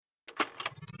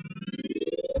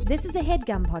This is a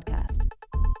HeadGum podcast.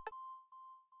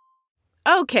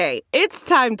 Okay, it's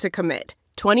time to commit.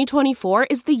 2024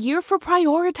 is the year for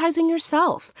prioritizing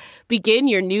yourself. Begin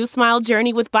your new smile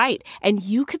journey with Byte, and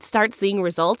you could start seeing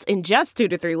results in just 2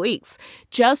 to 3 weeks.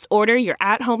 Just order your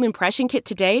at-home impression kit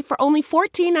today for only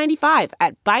 $14.95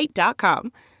 at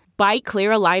Byte.com. Byte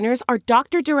Clear aligners are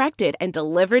doctor-directed and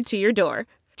delivered to your door.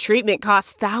 Treatment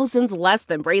costs thousands less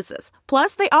than braces.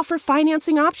 Plus, they offer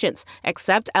financing options,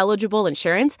 accept eligible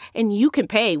insurance, and you can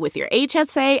pay with your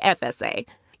HSA FSA.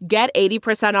 Get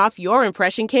 80% off your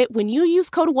impression kit when you use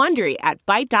code WONDERY at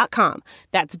Byte.com.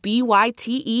 That's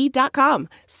BYTE.com.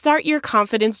 Start your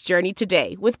confidence journey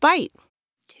today with Byte.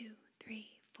 2, 3,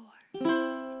 4.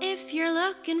 If you're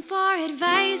looking for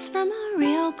advice from a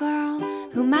real girl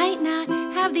who might not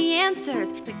have the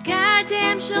answers, but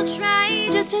goddamn she'll try,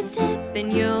 just a tip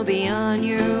and you'll be on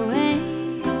your way.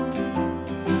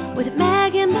 With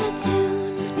Megan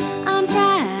Batoon on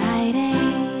Friday.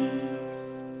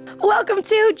 Welcome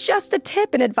to Just a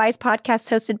Tip, an advice podcast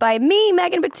hosted by me,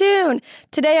 Megan Batoon.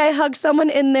 Today I hugged someone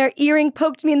and their earring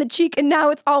poked me in the cheek and now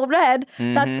it's all red.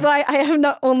 That's why I have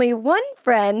not only one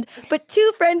friend, but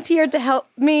 2 friends here to help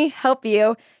me help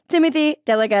you. Timothy,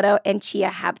 DeLaGhetto, and Chia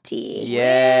Habte.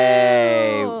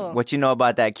 Yay! Whoa. What you know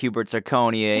about that Cubert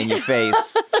zirconia in your face?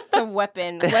 It's a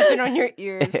weapon on your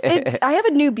ears. I have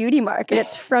a new beauty mark and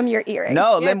it's from your earring.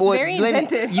 No, Yeah, it's very Lynn,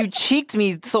 inventive. you cheeked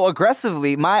me so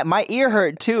aggressively. My ear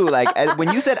hurt too. Like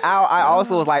when you said "ow," I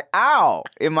also was like "ow"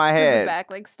 in my The head.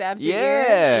 back like stabs your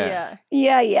Yeah.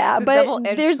 ear. Yeah, It's a but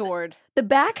double-edged sword. the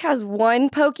back has 1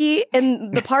 pokey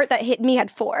and the part that hit me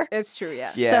had 4. It's true, yeah.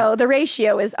 Yeah. So the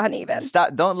ratio is uneven.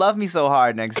 Stop! Don't love me so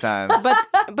hard next time.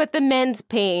 But the men's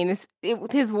pain is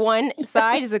his one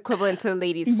side is equivalent to a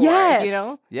lady's 4. Yes. You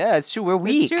know, Yeah, it's true. We're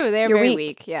weak. it's true. They're You're very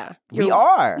weak. weak. Yeah. We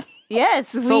are.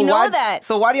 Yes, we So know why, that.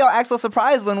 So why do y'all act so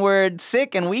surprised when we're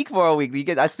sick and weak for a week?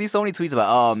 I see so many tweets about,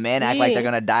 oh, men act like they're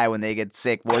gonna die when they get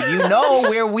sick. Well, you know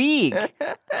we're weak.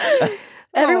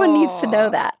 Everyone needs to know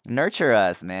that. Nurture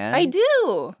us, man. I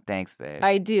do. Thanks, babe.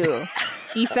 I do.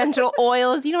 Essential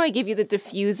oils. You know, I give you the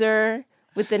diffuser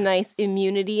with the nice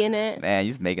immunity in it. Man, you're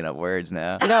just making up words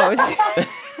now. No, it's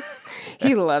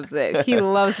he loves it. He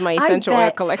loves my essential oil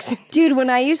bet. collection. Dude, when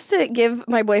I used to give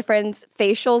my boyfriends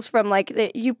facials from like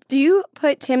do you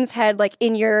put Tim's head like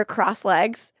in your cross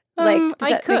legs? Like, does I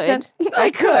that could. make sense?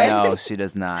 I could. No, she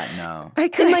does not. No. I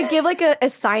And could. like give like a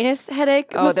sinus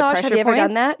headache Oh, the massage. Have pressure you ever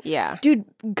done points? that? Yeah. Dude,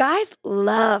 guys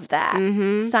love that.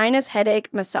 Sinus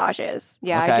headache massages.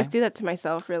 Yeah, Okay. I just do that to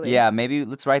myself, really. Yeah, maybe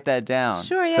let's write that down.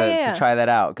 Sure, yeah, so, yeah. To try that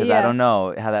out, because I Yeah. don't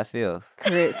know how that feels.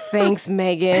 Great. Thanks,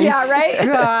 Megan. Yeah, right?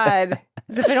 God.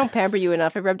 As if I don't pamper you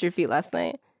enough. I rubbed your feet last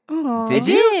night. Did I you?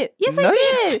 did. Yes, No, I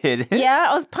you did. didn't. Yeah,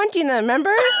 I was punching them,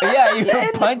 remember? Yeah, you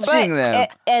were punching them.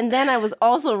 And then I was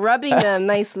also rubbing them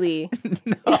nicely.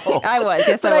 No. I was.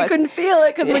 Yes, But I I was. couldn't feel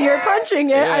it because when you were punching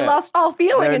it, I Yeah. lost all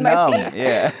feeling They're in my numb. feet.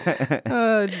 Yeah.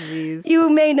 Oh, jeez. You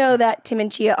may know that Tim and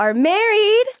Chia are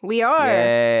married. We are.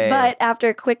 Yay. But after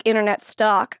a quick internet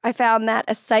stalk, I found that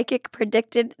a psychic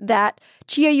predicted that,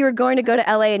 Chia, you were going to go to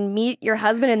LA and meet your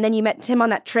husband, and then you met Tim on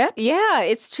that trip? Yeah,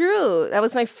 it's true. That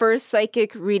was my first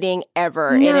psychic reading ever.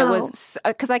 And it No. was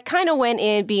because I kind of went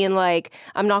in being like,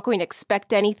 I'm not going to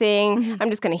expect anything. I'm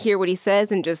just going to hear what he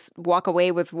says and just walk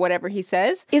away with whatever he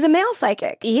says. He's a male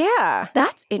psychic. Yeah.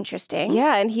 That's interesting.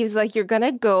 Yeah, and he was like, you're going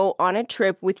to go on a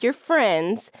trip with your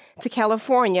friends to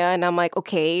California. And I'm like,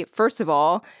 okay, first of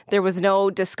all, there was no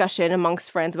discussion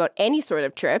amongst friends about any sort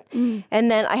of trip.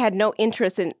 And then I had no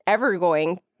interest in ever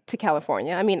going to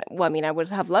California. I mean, I would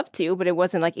have loved to, but it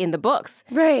wasn't like in the books.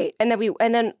 Right. And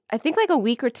then I think like a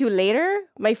week or 2 later,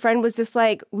 my friend was just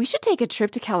like, we should take a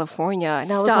trip to California.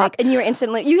 And I was Stop. like, And you were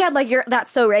instantly, you had like your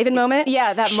That's So Raven moment?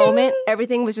 yeah, that moment,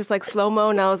 everything was just like slow-mo.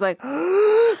 And I was like,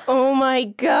 oh my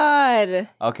God.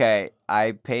 Okay,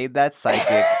 I paid that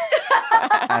psychic.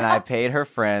 And I paid her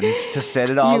friends to set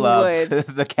it all You up. would.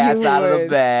 The cat's You out of the would.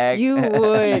 bag. You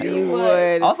would. You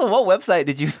would. Also, what website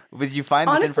did you find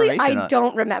this Honestly, information I on?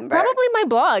 don't remember. Probably my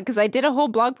blog, because I did a whole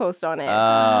blog post on it.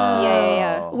 Oh.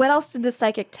 Yeah. What else did the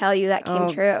psychic tell you that came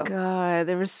true? God,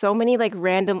 there were so many like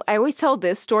random. I always tell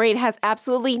this story. It has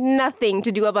absolutely nothing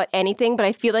to do about anything, but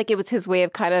I feel like it was his way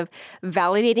of kind of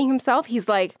validating himself. He's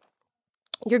like,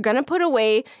 you're going to put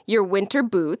away your winter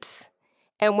boots.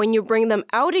 And when you bring them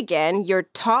out again, your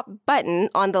top button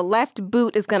on the left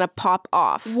boot is going to pop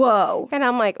off. Whoa. And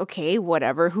I'm like, okay,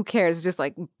 whatever. Who cares? Just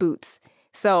like boots.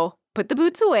 So put the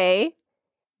boots away,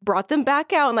 brought them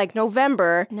back out in like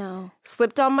November. No.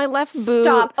 Slipped on my left boot.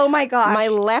 Stop. Oh my gosh. My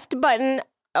left button,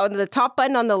 the top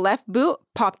button on the left boot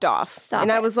popped off. Stop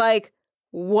and I it. was like,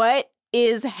 what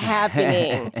is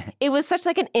happening? It was such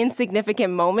like an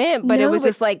insignificant moment, but it was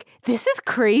just like, this is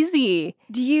crazy.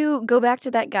 Do you go back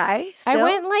to that guy still? I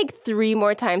went like 3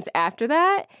 more times after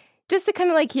that just to kind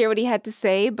of like hear what he had to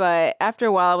say. But after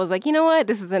a while, I was like, you know what?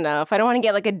 This is enough. I don't want to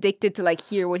get like addicted to like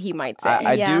hear what he might say.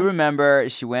 I do remember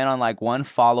she went on like one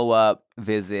follow-up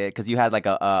visit because you had like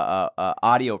a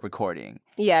audio recording.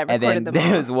 Yeah, I recorded and then them all.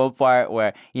 there was one part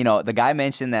where, you know, the guy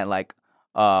mentioned that like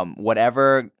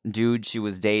whatever dude she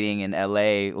was dating in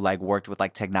LA like worked with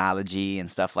like technology and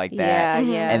stuff like that.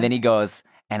 Yeah. And then he goes,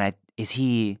 is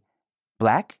he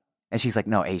black? And she's like,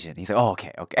 no, Asian. He's like, oh,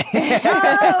 okay. Oh,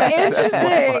 interesting.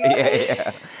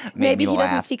 Yeah. Maybe he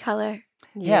laugh. doesn't see color.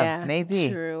 Yeah, maybe.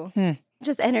 True.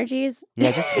 Just energies.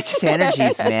 Yeah, just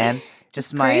energies, man.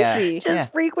 Just my crazy.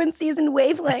 Just frequencies and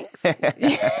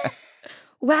wavelengths.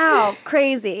 Wow,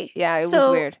 crazy. Yeah, it was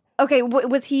weird. Okay,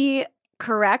 was he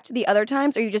correct the other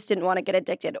times, or you just didn't want to get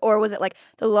addicted? Or was it like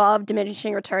the law of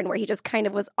diminishing return where he just kind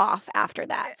of was off after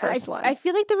that first one? I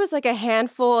feel like there was like a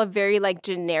handful of very like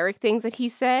generic things that he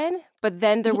said, but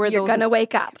then there were You're gonna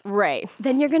wake up. Right.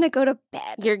 Then you're gonna go to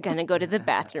bed. You're gonna go to the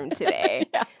bathroom today.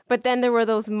 But then there were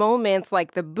those moments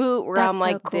like the boot where I'm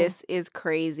like, this is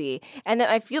crazy. And then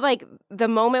I feel like the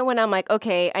moment when I'm like,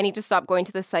 okay, I need to stop going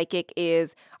to the psychic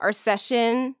is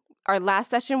our last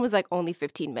session was like only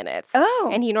 15 minutes. Oh.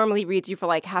 And he normally reads you for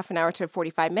like half an hour to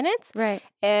 45 minutes. Right.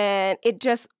 And it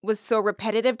just was so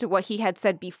repetitive to what he had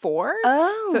said before.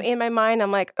 Oh. So in my mind,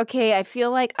 I'm like, okay, I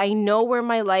feel like I know where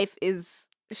my life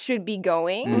should be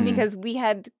going because we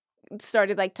had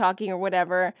started like talking or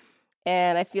whatever.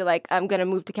 And I feel like I'm going to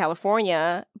move to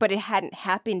California, but it hadn't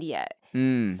happened yet.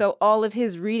 So all of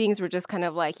his readings were just kind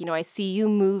of like, you know, I see you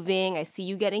moving, I see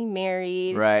you getting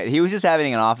married. Right. He was just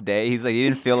having an off day. He's like, he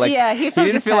didn't feel like he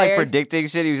didn't feel like predicting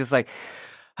shit. He was just like,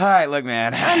 all right, look,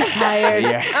 man. I'm tired.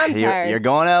 I'm tired. You're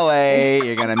going to LA.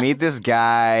 You're going to meet this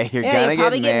guy. You're going to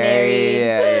probably get married.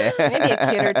 Yeah. Maybe a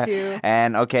kid or two.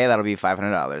 And okay, that'll be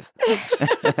 $500.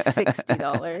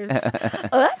 $60.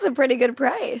 Oh, that's a pretty good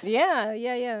price.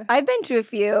 Yeah. I've been to a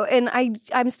few, and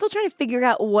I'm still trying to figure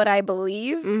out what I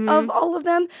believe of all of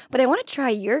them, but I want to try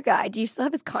your guy. Do you still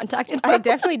have his contact info? I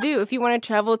definitely do. If you want to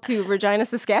travel to Regina,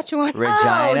 Saskatchewan. Regina,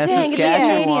 Saskatchewan. Saskatchewan. It's a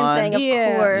Canadian thing,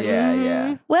 of course.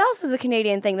 Yeah. What else is a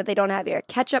Canadian thing that they don't have here?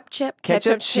 Ketchup chip?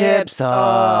 Ketchup chips.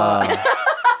 Oh.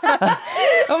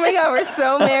 Oh my God, we're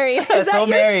so married. Is that so your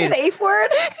married. safe word?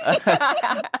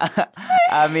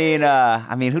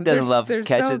 I mean, who doesn't love they're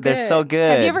ketchup? so They're good. so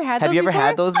good. Have you ever had Have those you ever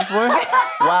had before? those before?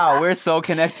 Wow, we're so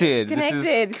connected. This is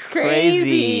It's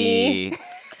crazy.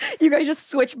 You guys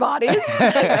just switch bodies?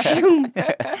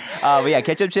 But yeah,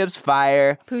 ketchup chips,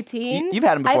 fire. Poutine? You've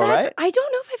had them before, right? I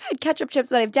don't know if I've had ketchup chips,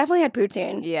 but I've definitely had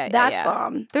poutine. That's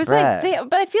bomb. There's Right.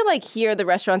 but I feel like here the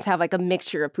restaurants have like a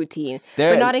mixture of poutine,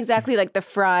 There- but not exactly like the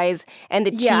fries and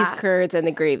the cheese curds and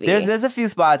the gravy. There's a few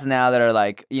spots now that are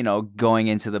like, you know, going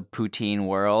into the poutine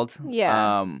world.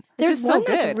 Yeah. There's just so one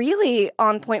that's good. really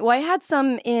on point. Well, I had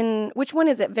some in, which one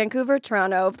is it? Vancouver,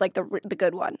 Toronto, like the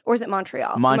good one. Or is it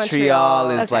Montreal?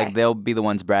 Montreal is Okay. like, they'll be the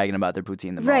ones bragging about their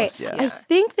poutine the Right. most. Yeah. I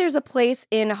think there's a place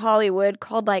in Hollywood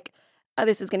called like,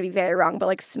 this is going to be very wrong, but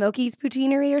like Smokey's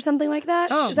Poutineery or something like that.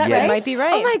 Oh, is that yes. right? Might be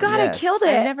right. Oh my God, Yes. I killed I've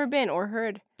it. never been or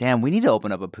heard. Damn, we need to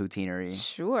open up a poutineery.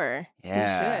 Sure.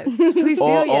 Yeah. You should. Please do.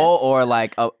 Or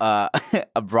like a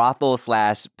brothel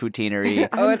 / poutinery.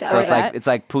 Oh, So it's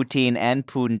like poutine and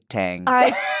poontang.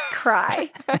 I cry.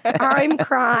 I'm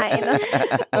crying.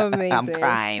 Amazing. I'm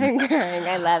crying. I'm crying.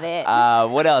 I love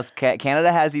it. What else?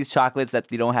 Canada has these chocolates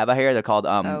that you don't have out here. They're called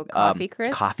Coffee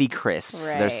Crisp? Coffee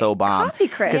crisps. They're Right. so bomb. Coffee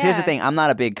crisp. Because here's the thing: I'm not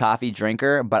a big coffee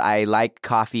drinker, but I like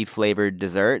coffee flavored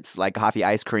desserts, like coffee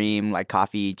ice cream, like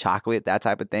coffee chocolate. That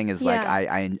type of thing is like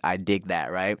Yeah. I dig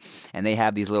that, right? And they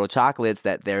have these little chocolates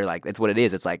that they're like, it's what it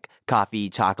is. It's like coffee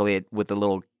chocolate with a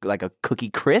little like a cookie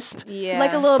crisp. Yeah.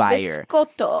 Like a little Fire. biscotto.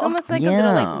 It's almost like a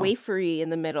little like Yeah. wafery in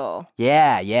the middle.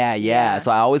 Yeah. So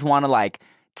I always want to like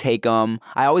take them.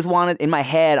 I always wanted in my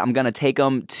head, I'm gonna take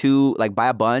them to like buy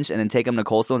a bunch and then take them to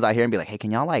Cold Stones out here and be like, hey,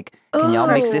 can y'all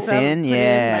mix this in? Put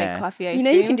Yeah. like coffee ice You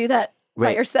know cream. you can do that by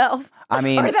Right. yourself. I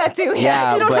mean, Or that too.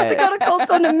 Yeah, You don't have to go to Cold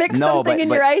Stone to mix something in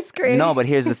your ice cream. No, but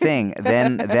here's the thing.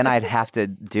 Then I'd have to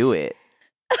do it.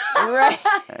 Right.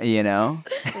 You know.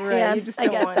 Right. Yeah, You just I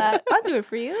don't get want that. it. I'll do it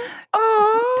for you.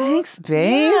 Oh, Thanks,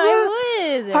 babe.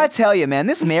 I would. I tell you, man,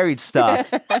 this married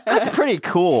stuff, that's pretty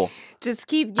cool. Just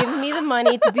keep giving me the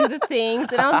money to do the things,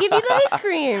 and I'll give you the ice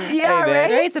cream. Yeah, Hey,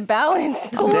 man. right? It's a balance.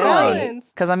 Total Damn. balance.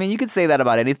 Because I mean, you could say that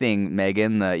about anything,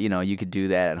 Megan. You could do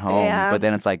that at home, Yeah. but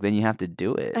then it's like then you have to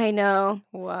do it. I know.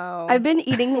 Wow. I've been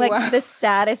eating like the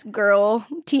saddest girl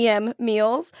TM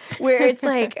meals where it's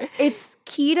like it's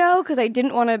keto because I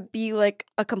didn't want to be like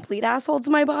a complete asshole to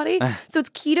my body. So it's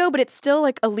keto, but it's still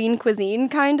like a lean cuisine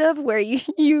kind of where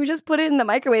you just put it in the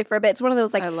microwave for a bit. It's one of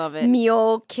those like I love it.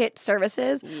 meal kit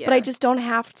services, but I just don't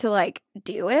have to like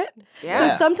do it. Yeah. So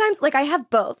sometimes like I have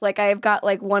both. Like I've got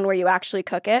like one where you actually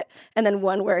cook it and then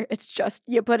one where it's just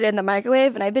you put it in the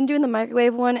microwave, and I've been doing the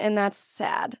microwave one and that's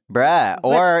sad. Bruh.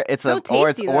 Or it's so or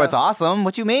it's tasty, or it's though. awesome.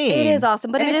 What you mean? It is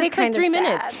awesome, but and it it is takes like kind 3 of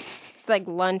minutes. sad. It's like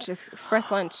lunch, it's express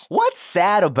lunch. What's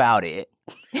sad about it?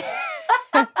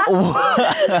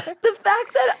 The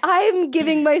fact that I'm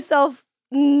giving myself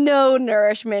no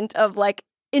nourishment of like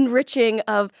enriching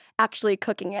of actually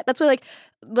cooking it. That's why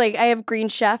like I have Green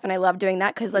Chef and I love doing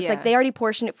that because it's like they already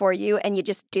portion it for you and you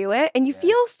just do it and you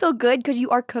feel still good because you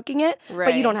are cooking it, but you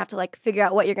Right. don't have to like figure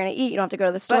out what you're going to eat. You don't have to go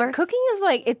to the store. But cooking is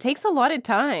like, it takes a lot of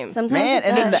time. Sometimes Man, it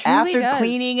and then does. the after does.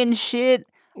 cleaning and shit.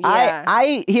 Yeah.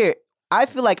 I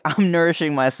feel like I'm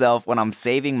nourishing myself when I'm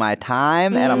saving my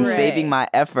time and I'm Right. saving my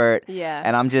effort. Yeah.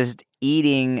 And I'm just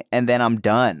eating and then I'm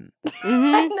done.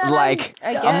 Like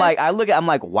I I'm like guess. I'm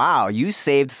like, wow, you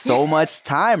saved so much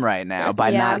time right now by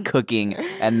Yeah. not cooking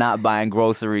and not buying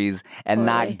groceries and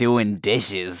Totally. not doing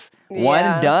dishes. Yeah.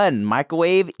 One done.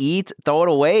 Microwave, eat, throw it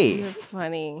away. You're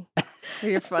funny.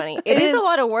 You're funny. It is a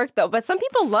lot of work though, but some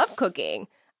people love cooking.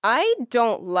 I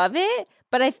don't love it,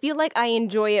 but I feel like I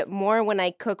enjoy it more when I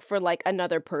cook for like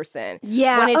another person.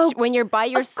 Yeah. When it's Oh, when you're by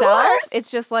yourself, course. it's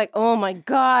just like, oh my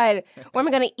God, what am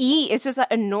I gonna eat? It's just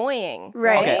like, annoying.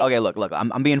 Right. Okay, look,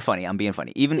 I'm being funny.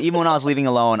 Even when I was living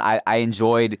alone, I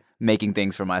enjoyed making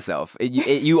things for myself.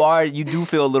 You do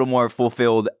feel a little more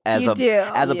fulfilled as You a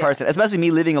do. person, especially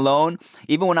me living alone.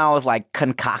 Even when I was like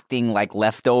concocting like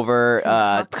leftover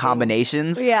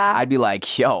combinations, Yeah. I'd be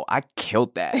like, yo, I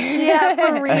killed that. Yeah,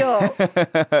 for real.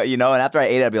 And after I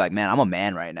ate it, I'd be like, man, I'm a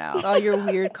man right now. All your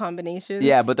weird combinations.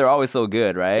 Yeah, but they're always so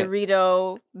good, right?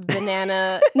 Dorito,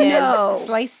 banana, No. and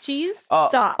sliced cheese.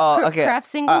 Stop. Okay. Kraft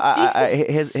singles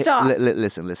cheese. Stop.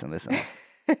 Listen.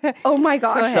 Oh my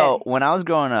gosh. Go ahead. So when I was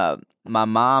growing up, my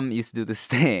mom used to do this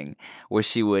thing where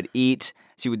she would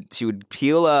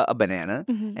peel a banana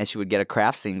and she would get a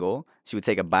Kraft single. She would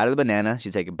take a bite of the banana.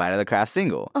 She'd take a bite of the Kraft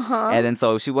single. And then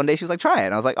so one day she was like, try it.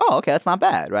 And I was like, oh, okay, that's not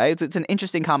bad, right? It's an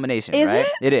interesting combination, Is right?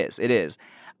 it? It is.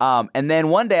 And then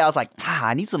one day I was like,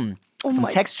 I need some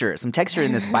texture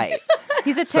in this bite.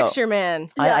 He's a texture man.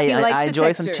 He likes I the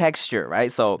enjoy some texture. texture,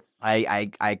 right? So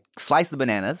I sliced the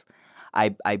bananas.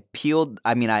 I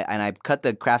cut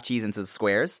the Kraft cheese into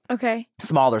squares, Okay.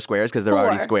 smaller squares because they're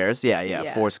already 4. squares.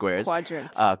 Yeah, 4 squares.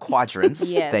 Quadrants. Quadrants.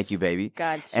 Yes. Thank you, baby.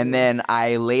 Got you. And then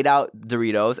I laid out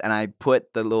Doritos and I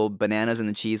put the little bananas and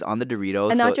the cheese on the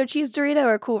Doritos. A nacho cheese Dorito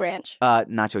or Cool Ranch?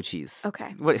 Nacho cheese.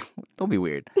 Okay. What? Don't be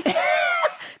weird.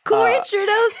 Cool Ranch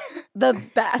Doritos, the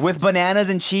best. With bananas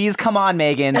and cheese? Come on,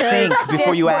 Megan. Think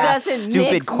before you ask doesn't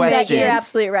stupid mix, questions. You're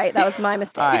absolutely right. That was my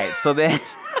mistake. All right, so then,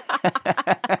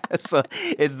 so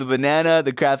it's the banana,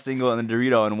 the Kraft single, and the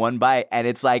Dorito in one bite, and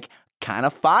it's like kind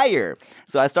of fire.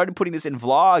 So I started putting this in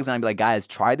vlogs, and I'd be like, guys,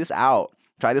 try this out.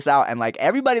 And like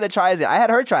everybody that tries it, I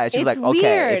had her try it. She was It's like, okay,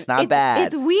 weird. it's not bad.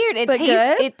 It's weird. But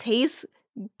good? It tastes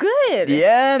good.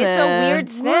 Yeah, It's man. a weird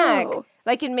snack. Whoa.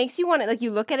 Like it makes you want to, like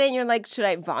you look at it and you're like, should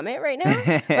I vomit right now?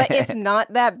 But it's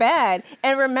not that bad.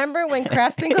 And remember when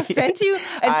Kraft Singles sent you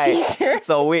a t-shirt?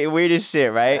 So weirdest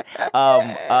shit, right?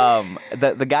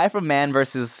 The guy from Man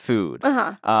vs. Food,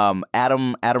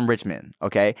 Adam Richman.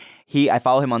 Okay, I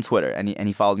follow him on Twitter, and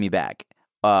he followed me back.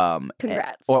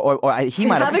 Congrats. He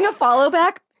might have Having a follow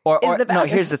back is the best. no.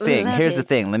 Here's the thing. Love Here's the it.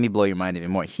 thing. Let me blow your mind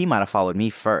even more. He might have followed me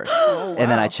first, and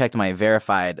then I checked my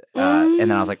verified, and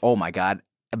then I was like, oh my god.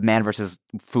 Man versus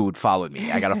Food followed me.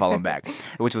 I gotta follow him back,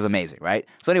 which was amazing, right?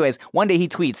 So, anyways, one day he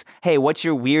tweets, "Hey, what's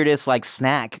your weirdest like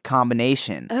snack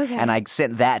combination?" Okay. And I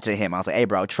sent that to him. I was like, "Hey,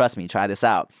 bro, trust me, try this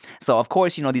out." So, of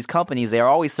course, these companies, they are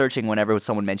always searching whenever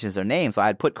someone mentions their name. So I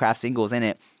had put Kraft singles in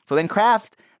it. So then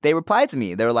Kraft, they replied to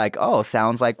me. They were like, "Oh,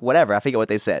 sounds like whatever." I forget what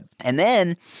they said. And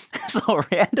then, so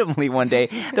randomly one day,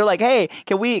 they're like, "Hey,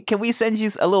 can we send you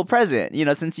a little present?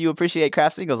 Since you appreciate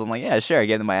Kraft singles." I'm like, "Yeah, sure." I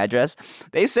gave them my address.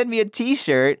 They sent me a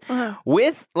T-shirt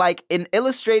with like an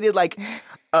illustrated like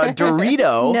a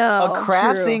Dorito, No. a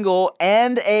Kraft True. single,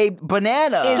 and a banana.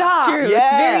 Stop. It's true.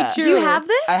 Yeah. It's very true. Do you have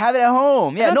this? I have it at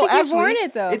home. Yeah, I don't no, think you've actually, worn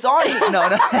it, though. it's on.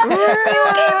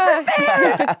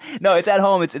 No, it's at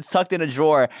home. It's tucked in a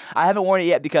drawer. I haven't worn it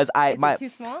yet because Is it too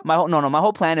small? my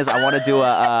whole plan is I want to do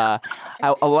I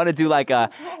want to do like a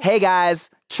hey guys,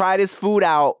 try this food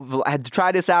out,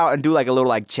 try this out, and do like a little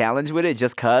like challenge with it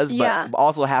just cause. Yeah. But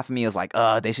also half of me is like,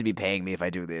 they should be paying me if I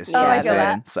do this. Oh, You know I what I'm get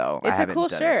that. saying? So I It's a haven't cool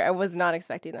done shirt. It. I was not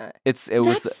expecting that. It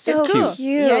was That's so cool.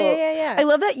 cute. Yeah. I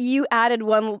love that you added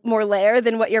one more layer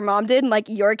than what your mom did, and like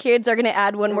your kids are going to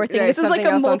add one more thing. Right, This is like a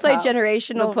something else on top.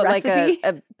 multi-generational They'll put recipe.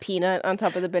 like a peanut on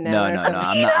top of the banana. No. or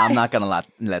something. I'm not gonna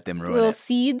let them ruin Little it.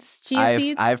 seeds, chia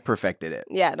seeds. I've perfected it.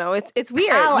 Yeah, no, it's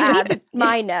weird. I'll You add need to.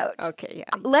 my notes. Okay,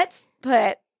 yeah. Let's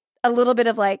put a little bit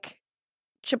of like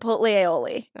chipotle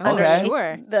aioli Okay. underneath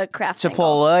Sure. the craft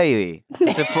single. Chipotle.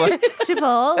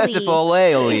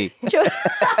 Chipotle.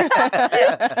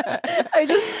 I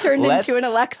just turned Let's- into an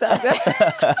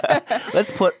Alexa.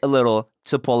 Let's put a little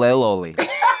chipotle.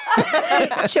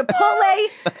 Chipotle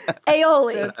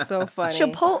aioli. That's so funny.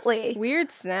 Chipotle.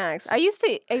 Weird snacks.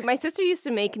 My sister used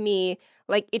to make me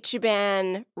like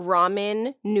Ichiban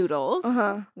ramen noodles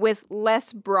with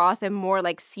less broth and more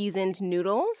like seasoned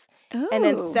noodles. And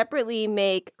then Ooh. separately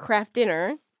make Kraft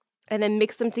dinner and then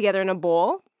mix them together in a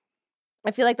bowl.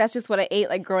 I feel like that's just what I ate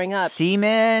like growing up. See,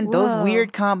 man, those Whoa.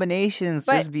 weird combinations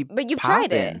But- just be but you've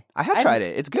tried it. popping. I have I've- tried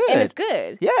it. It's good. And it's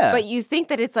good. Yeah. But you think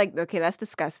that it's like, okay, that's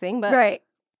disgusting, but Right.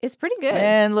 it's pretty good.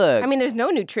 Man, look. I mean, there's no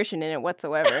nutrition in it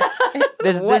whatsoever.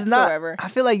 there's not. whatsoever. I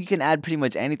feel like you can add pretty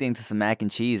much anything to some mac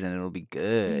and cheese and it'll be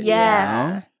good. Yes.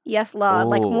 You know? Yes, Lord.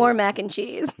 Like Ooh. more mac and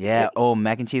cheese. Yeah. Oh,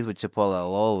 mac and cheese with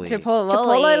chipotle. Chipotle.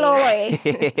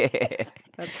 Chipotle.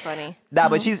 That's funny. Nah,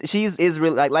 but she's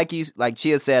really like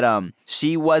Chia said,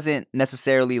 she wasn't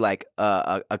necessarily like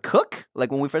a cook.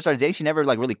 Like when we first started dating, she never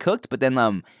like really cooked, but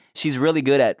then she's really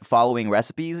good at following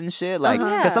recipes and shit. Like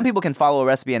because Yeah. some people can follow a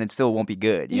recipe and it still won't be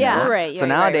good. You Yeah. know? Right, So right,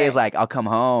 nowadays, right. like I'll come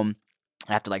home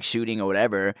after like shooting or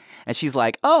whatever, and she's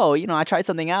like, "Oh, I tried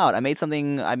something out. I made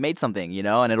something,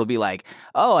 and it'll be like,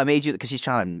 "Oh, I made you," because she's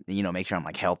trying to, make sure I'm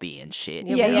like healthy and shit.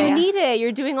 Yeah, Yeah, but yeah, you yeah. need it.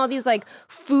 You're doing all these like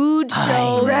food I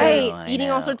shows, know, and I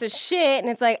eating all know. sorts of shit, and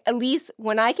it's like at least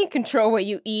when I can control what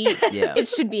you eat, Yeah. it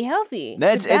should be healthy.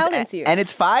 That's to balance you. and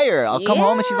it's fire. I'll come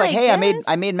home and she's like, Yeah, "Hey, I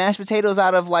I made guess. mashed potatoes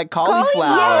out of like cauliflower.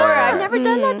 Cauliflower. I've never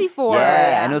done that before.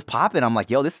 Yeah, and it was popping. I'm like,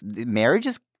 yo, this marriage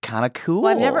is kind of cool.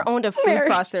 Well, I've never owned a food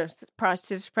Marriage. processor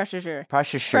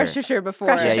before.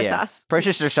 Pressure sauce.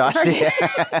 Pressure sauce.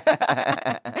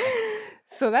 Yeah.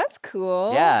 So that's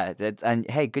cool. Yeah, and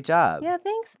hey, good job Yeah,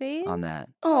 thanks, babe. on that.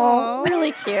 Oh,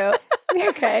 really cute.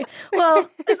 Okay. Well,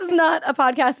 this is not a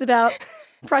podcast about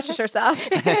Pressure sauce.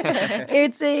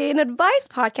 It's an advice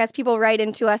podcast. People write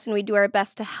into us and we do our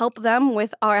best to help them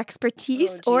with our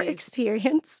expertise or geez.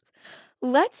 experience.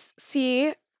 Let's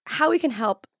see how we can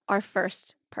help our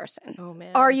first person. Oh,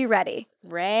 man. Are you ready?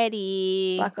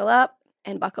 ready? Buckle up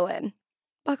and buckle in.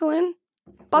 Buckle in.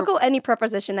 Buckle any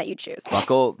preposition that you choose.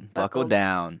 Buckle Buckled.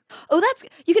 down. Oh,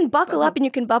 you can buckle up and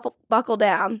you can buckle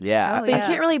down. Yeah. Oh, But yeah. you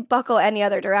can't really buckle any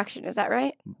other direction. Is that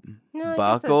right? No, I guess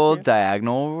that's Buckle true.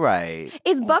 diagonal right.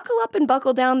 Is buckle up and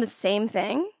buckle down the same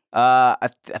thing? I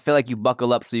feel like you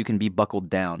buckle up so you can be buckled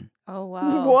down. Oh,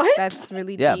 wow. What? That's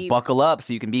really Yeah, deep. buckle up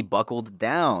so you can be buckled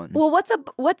down. Well,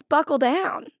 what's buckle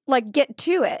down? Like get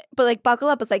to it, but like buckle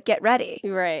up is like get ready.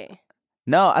 You're right.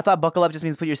 No, I thought buckle up just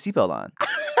means put your seatbelt on.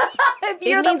 If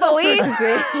you're It the means all sorts police, of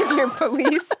things. If you're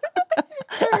police,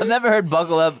 I've never heard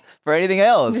buckle up for anything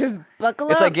else. just buckle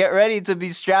It's up. like get ready to be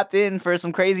strapped in for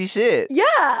some crazy shit.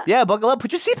 yeah. Yeah, buckle up,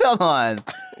 put your seatbelt on.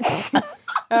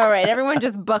 All right, everyone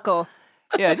just buckle.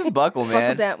 Yeah, just buckle, Buckle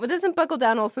man. down. But doesn't buckle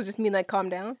down also just mean like calm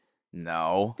down?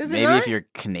 No. Does it Maybe not? if you're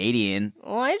Canadian.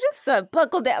 Well, I just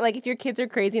buckle down. Like if your kids are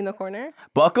crazy in the corner.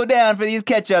 Buckle down for these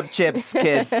ketchup chips,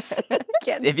 kids.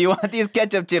 Kids, If you want these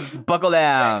ketchup chips, buckle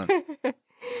down.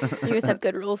 you guys have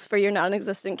good rules for your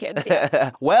non-existent kids. Yeah.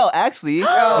 Well, actually, no.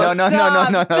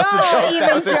 Stop. That's a joke. Don't even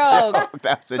That was a joke.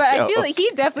 That's a But joke. I feel like he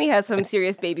definitely has some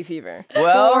serious baby fever.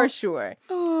 Well- for sure.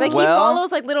 Like he Well-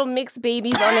 follows like little mixed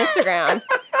babies on Instagram.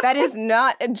 That is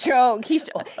not a joke. He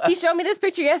showed me this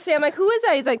picture yesterday. I'm like, who is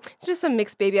that? He's like, it's just some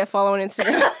mixed baby I follow on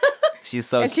Instagram. She's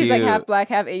so And cute. she's like half black,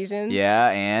 half Asian. Yeah,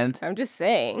 and I'm just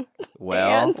saying.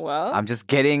 well, Well. I'm just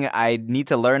kidding. I need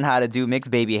to learn how to do mixed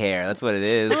baby hair. That's what it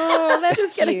is. Oh, that's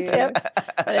Just getting cute. tips.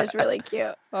 That is really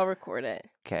cute. I'll record it.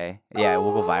 Okay. Yeah,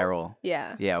 we'll go viral.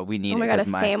 Yeah. Yeah, we need Oh my it. God, 'cause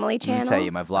a family Let me tell channel?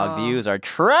 you, my vlog views are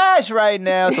trash right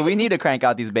now, so we need to crank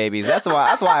out these babies. That's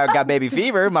why I got baby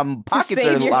fever. My pockets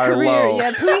Save your are career. low.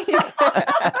 Yeah, please.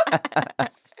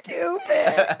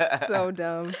 Stupid. So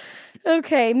dumb.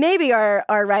 Okay, maybe our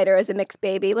writer is a mixed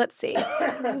baby. Let's see.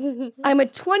 I'm a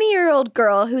 20-year-old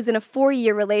girl who's in a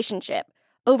 4-year relationship.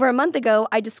 Over a month ago,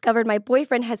 I discovered my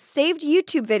boyfriend has saved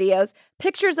YouTube videos,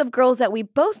 pictures of girls that we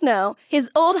both know,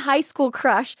 his old high school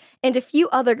crush, and a few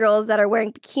other girls that are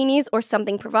wearing bikinis or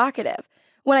something provocative.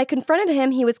 When I confronted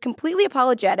him, he was completely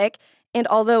apologetic, and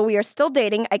although we are still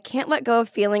dating, I can't let go of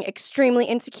feeling extremely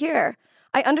insecure.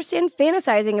 I understand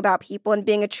fantasizing about people and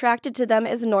being attracted to them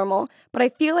is normal, but I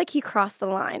feel like he crossed the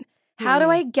line. How do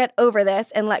I get over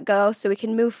this and let go so we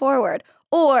can move forward?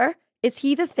 Or is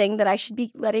he the thing that I should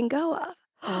be letting go of?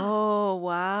 Oh,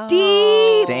 wow.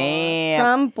 Deep. Damn.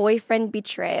 From boyfriend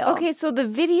betrayal. Okay, so the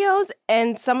videos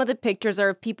and some of the pictures are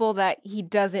of people that he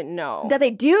doesn't know. That they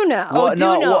do know. Well,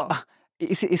 do know.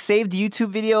 Saved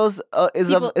YouTube videos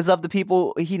is of the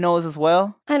people he knows as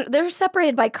well. And they're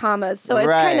separated by commas, so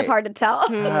it's kind of Right. hard to tell.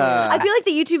 I feel like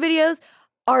the YouTube videos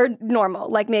are normal.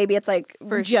 Like maybe it's like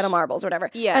Jenna Marbles or whatever.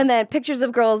 Yeah. And then pictures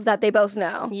of girls that they both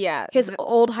know. Yeah. His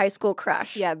old high school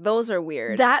crush. Yeah, those are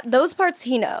weird. Those parts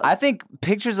he knows. I think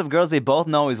pictures of girls they both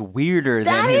know is weirder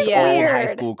That than his is old weird. high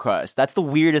school crush. That's the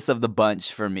weirdest of the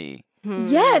bunch for me.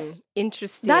 Yes.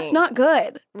 Interesting. That's not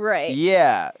good. right.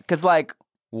 Yeah, because like,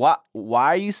 why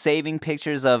are you saving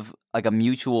pictures of like a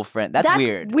mutual friend? That's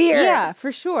weird. Yeah,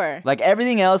 for sure. Like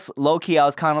everything else, low key, I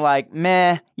was kind of like,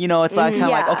 meh. You know, it's like kind of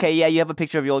Yeah. like, okay, yeah, you have a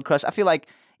picture of your old crush. I feel like,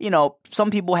 you know,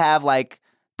 some people have like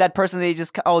that person they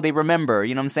just they remember.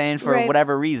 You know what I'm saying, for Right.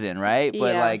 whatever reason, right?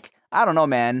 But Yeah. like, I don't know,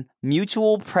 man.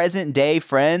 Mutual present day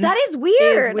friends. That is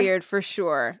weird. Is weird for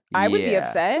sure. I would be Yeah.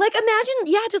 upset. Like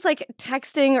imagine, just like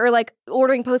texting or like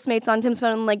ordering Postmates on Tim's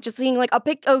phone and like just seeing like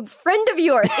a friend of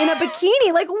yours in a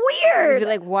bikini. Like I'd weird. be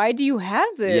like, why do you have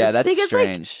this? Yeah, that's Because,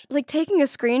 strange. like taking a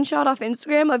screenshot off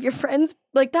Instagram of your friends,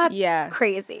 like that's Yeah.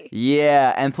 crazy.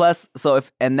 Yeah, and plus,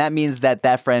 and that means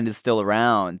that friend is still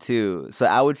around too. So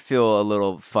I would feel a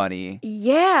little funny.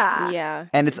 Yeah. Yeah.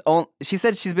 And she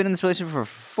said she's been in this relationship for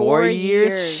 4 4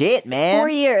 years. years. Shit, man. 4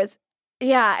 years.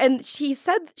 Yeah, and she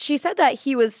said that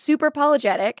he was super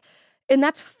apologetic, and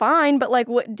that's fine. But like,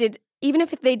 even if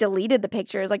they deleted the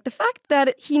pictures, like the fact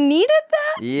that he needed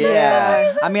that?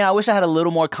 Yeah. I mean, I wish I had a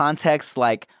little more context,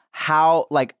 like how,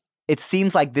 like, it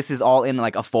seems like this is all in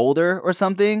like a folder or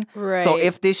something. Right. So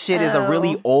if this shit is a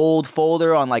really old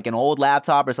folder on like an old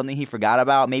laptop or something he forgot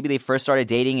about, maybe they first started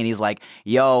dating and he's like,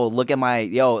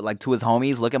 like to his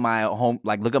homies, look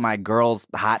at my girl's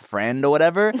hot friend or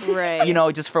whatever. Right. You know,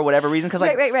 just for whatever reason. Cause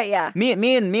like, Right, yeah. Me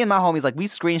and my homies, like we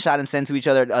screenshot and send to each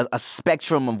other a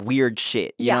spectrum of weird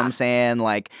shit. You know what I'm saying?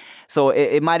 Like, so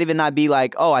it might even not be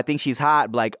like, oh, I think she's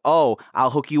hot, but like, oh, I'll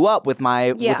hook you up with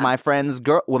my with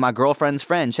my girlfriend's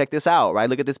friend. Check this out, right?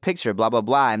 Look at this picture, blah blah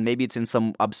blah, and maybe it's in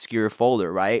some obscure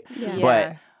folder, right?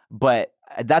 Yeah. But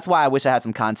that's why I wish I had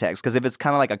some context, because if it's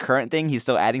kind of like a current thing he's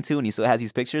still adding to and he still has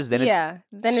these pictures, then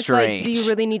it's strange. Like, do you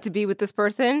really need to be with this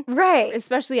person? Right.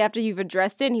 Especially after you've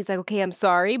addressed it and he's like, okay, I'm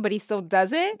sorry, but he still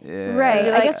does it. Yeah. Right.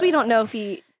 Like- I guess we don't know if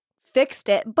he fixed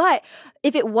it, but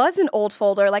if it was an old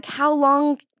folder, like how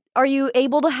long are you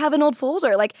able to have an old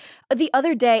folder? Like the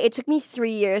other day, it took me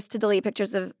 3 years to delete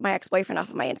pictures of my ex-boyfriend off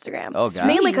of my Instagram. Oh, God.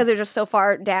 Mainly because they're just so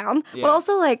far down, Yeah. but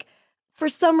also like for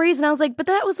some reason I was like, but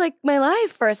that was like my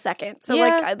life for a second. So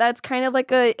like that's kind of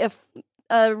like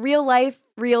a real life,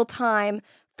 real time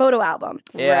photo album.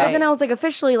 Yeah. But then I was like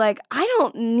officially like, I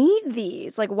don't need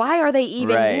these. Like, why are they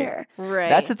even Right. here? Right.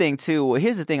 That's the thing too. Well,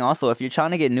 here's the thing also, if you're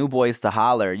trying to get new boys to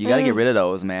holler, you got to get rid of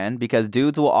those, man, because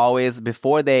dudes will always,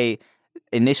 before they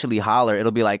initially holler,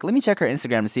 it'll be like, let me check her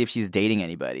Instagram to see if she's dating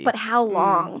anybody. But how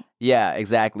long? Yeah,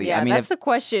 exactly. Yeah, I mean, that's the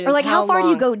question. Or is like, how far do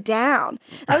you long? go down?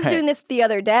 I was doing this the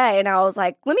other day, and I was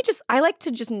like, I like to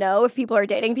just know if people are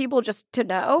dating people just to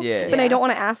know. Yeah. But I don't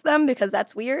want to ask them because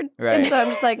that's weird. Right. And so I'm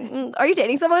just like, are you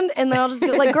dating someone? And then I'll just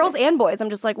go, like, girls and boys, I'm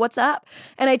just like, what's up?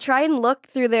 And I try and look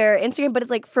through their Instagram, but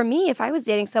it's like, for me, if I was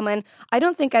dating someone, I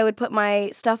don't think I would put my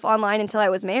stuff online until I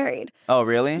was married. oh,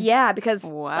 really? Yeah, because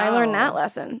I learned that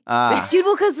lesson. Dude,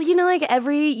 well, because, like,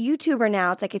 every YouTuber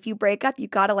now, it's like, if you break up, you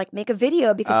gotta, like, make a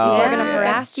video because people are going to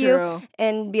harass that's you true.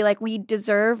 and be like, we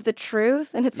deserve the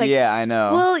truth. And it's like, yeah, I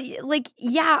know. well, like,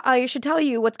 yeah, I should tell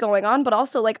you what's going on, but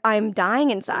also, like, I'm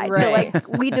dying inside. So, Right. like,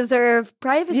 we deserve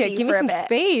privacy. Yeah, give me for a some bit.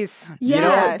 space.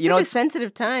 Yeah. It's You know, such a it's-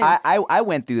 sensitive time. I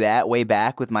went through that way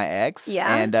back with my ex.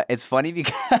 Yeah? And it's funny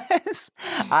because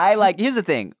here's the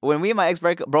thing. When me and my ex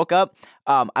broke up,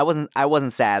 I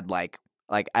wasn't sad like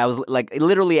I was like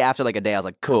literally after like a day I was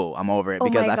like, cool, I'm over it, Oh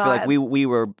because my I feel like God. we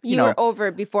were you know were over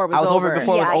it before it was I was over it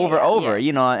before Yeah, it was over, yeah.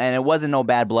 you know, and it wasn't no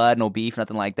bad blood, no beef,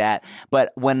 nothing like that.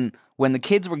 But when the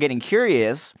kids were getting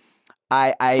curious,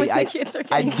 Kids are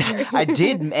getting married. I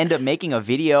did end up making a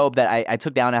video that I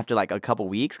took down after like a couple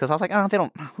weeks because I was like,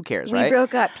 who cares, right? We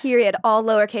broke up, period, all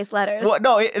lowercase letters. Well,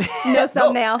 no, No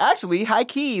thumbnail. No, actually, high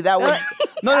key, that was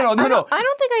no. I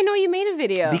don't think I know you made a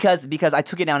video. Because I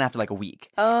took it down after like a week.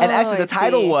 Oh, and actually the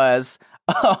title was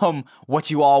what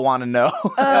you all want to know.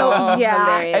 Oh, yeah.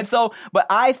 Hilarious. And so, but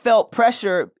I felt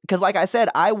pressure because like I said,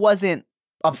 I wasn't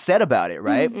upset about it,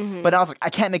 right? Mm-hmm. But I was like,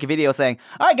 I can't make a video saying,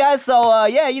 all right, guys, so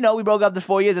we broke up after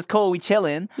 4 years. It's cool. We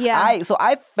chilling. Yeah. So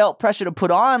I felt pressure to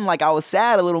put on like I was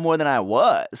sad a little more than I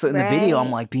was. So in the video, I'm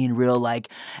like being real like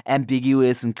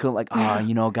ambiguous and cool, like,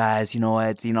 guys, you know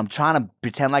what? I'm trying to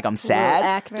pretend like I'm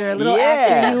sad. Little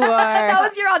actor you are. That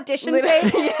was your audition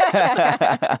tape?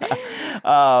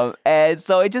 And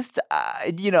so it just,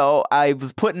 I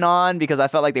was putting on because I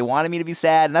felt like they wanted me to be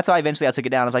sad. And that's why eventually I took it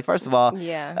down. I was like, first of all,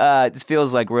 this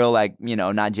feels like real, like,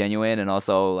 not genuine. And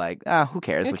also like, who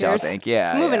cares what y'all think?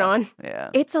 Yeah. Moving on. Yeah.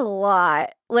 It's a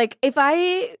lot. Like, if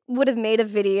I would have made a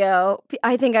video,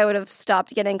 I think I would have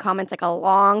stopped getting comments like a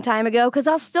long time ago because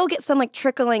I'll still get some like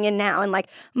trickling in now. And like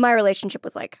my relationship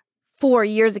was like 4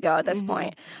 years ago at this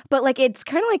point. But like it's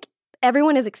kind of like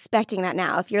everyone is expecting that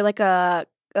now. If you're like a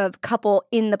couple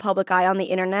in the public eye on the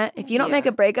internet, if you don't make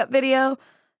a breakup video,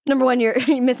 number one, you're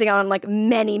missing out on like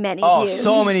many views. Oh,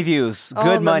 so many views.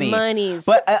 Good money. Monies.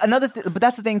 But but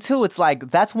that's the thing too. It's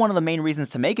like that's one of the main reasons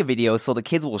to make a video so the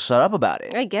kids will shut up about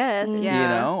it. I guess,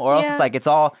 yeah. Or else it's like it's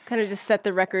all kind of just set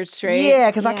the record straight. Yeah,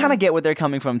 because I kind of get where they're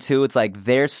coming from too. It's like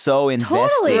they're so invested,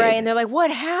 totally right, and they're like, "What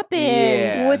happened?"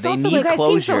 Yeah, well, it's they also need like, "I seem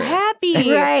closure." so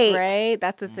happy." Right.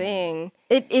 That's the thing.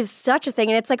 It is such a thing.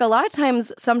 And it's like a lot of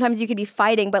times, sometimes you could be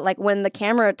fighting, but like when the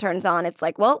camera turns on, it's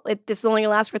like, well, this is only going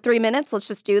to last for 3 minutes. Let's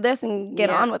just do this and get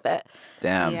on with it.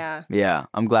 Damn. Yeah.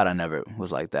 I'm glad I never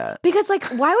was like that. Because like,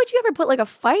 why would you ever put like a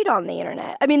fight on the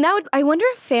internet? I mean, I wonder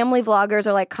if family vloggers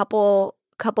or like couple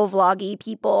vloggy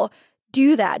people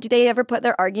do that. Do they ever put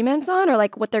their arguments on or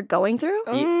like what they're going through?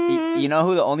 You know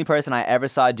who the only person I ever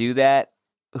saw do that?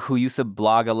 Who used to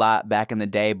blog a lot back in the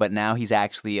day, but now he's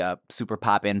actually a super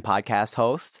pop-in podcast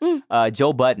host.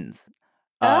 Joe Buttons.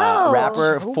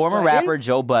 Former rapper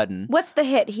Joe Budden. What's the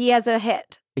hit? He has a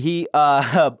hit. He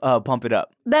Pump It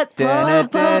Up. That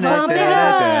pump it up.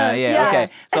 Yeah, okay.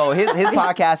 So his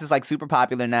podcast is like super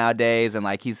popular nowadays, and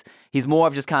like he's more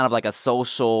of just kind of like a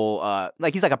social,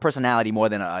 like he's like a personality more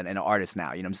than an artist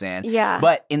now. You know what I'm saying? Yeah.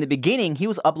 But in the beginning, he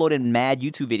was uploading mad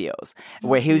YouTube videos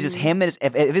where he was just him and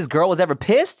if his girl was ever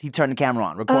pissed, he'd turn the camera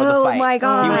on, record the fight. Oh my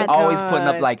god! He was always putting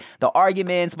up like the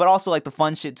arguments, but also like the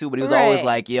fun shit too. But he was always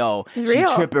like, "Yo,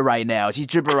 she's tripping right now. She's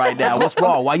tripping right now. What's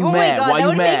wrong? Why you mad? God, Why you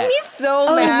mad?" That would make me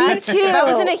so mad. Me too. If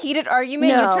I was in a heated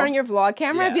argument, No. you turn your vlog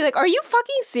camera, I'd be like, "Are you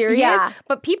fucking serious?" Yeah.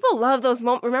 But people love those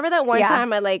moments. Remember that one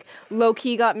time I like low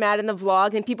key got mad in the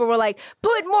vlog, and people were like,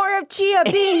 "Put more of Chia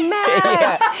being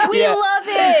mad. We love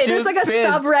it." She There's was like a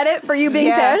pissed. subreddit for you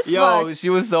being pissed. Yo, she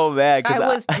was so mad I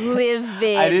because was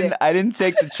livid. I didn't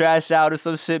take the trash out or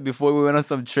some shit before we went on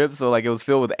some trip, so like it was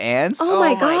filled with ants. Oh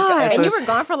my god! And so you were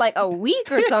gone for like a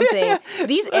week or something.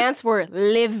 These ants were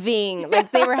living.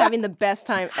 Like they were having the best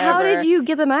time ever. How did you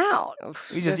get them out?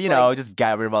 We just just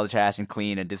got rid of all the trash and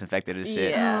cleaned and disinfected and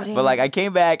shit. Yeah. Oh, But like I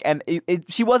came back and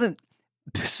she wasn't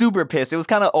super pissed. It was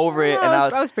kind of over it, and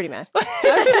I was pretty mad.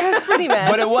 I was pretty mad.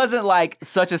 But it wasn't like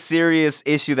such a serious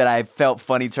issue that I felt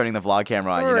funny turning the vlog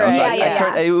camera on. You know, Right. so Yeah, I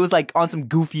turned. It was like on some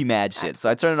goofy mad shit. So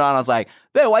I turned it on. I was like,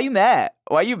 "Babe, why you mad?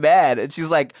 Why you mad?" And she's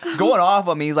like going off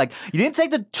on me. He's like, "You didn't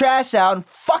take the trash out, and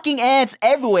fucking ants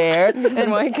everywhere,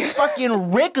 and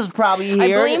fucking Rick is probably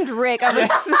here." I blamed Rick.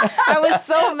 I was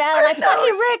so mad. I'm like,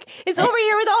 fucking Rick is over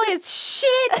here with all his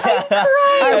shit.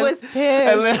 I was pissed.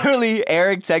 And literally,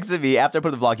 Eric texted me after I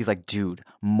put the vlog. He's like, "Dude,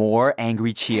 more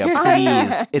angry Chia,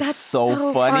 please." It's That's so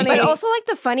so funny. But also, like,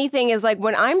 the funny thing is, like,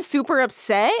 when I'm super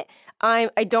upset, I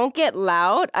don't get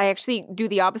loud. I actually do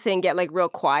the opposite and get, like, real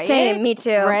quiet. Same, me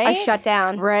too. Right? I shut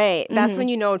down. Right. That's when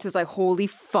you know it's just like, holy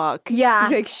fuck. Yeah.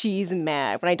 Like, she's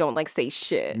mad when I don't, like, say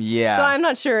shit. Yeah. So I'm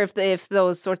not sure if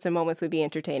those sorts of moments would be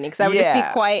entertaining because I would just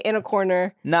be quiet in a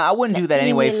corner. Nah, I wouldn't do that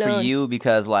leave me anyway for alone. you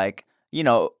because, like,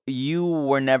 you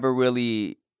were never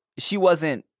really. She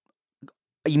wasn't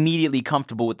immediately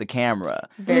comfortable with the camera.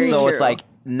 Very so it's true. like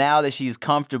now that she's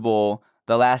comfortable,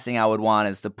 the last thing I would want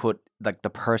is to put like the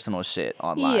personal shit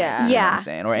online. Yeah. You know what Yeah. I'm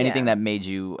saying? Or anything Yeah. that made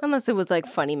you. Unless it was, like,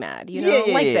 funny mad, you know?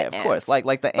 Yeah, like the of ants. course. Like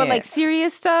the But, like, ants.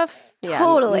 serious stuff? Yeah,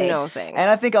 Totally. No thanks. And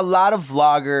I think a lot of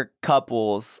vlogger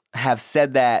couples have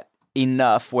said that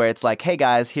enough where it's like, hey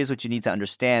guys, here's what you need to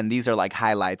understand. These are like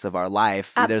highlights of our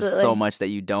life. There's so Absolutely. much that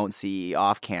you don't see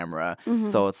off camera.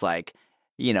 So it's like,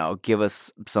 give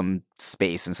us some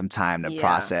space and some time to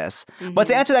process. But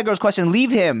to answer that girl's question,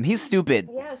 leave him. He's stupid.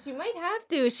 Yeah, she might have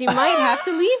to. She might have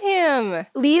to leave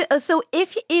him. So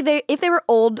if they were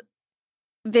old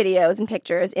videos and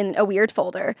pictures in a weird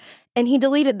folder, and he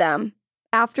deleted them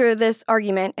after this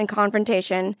argument and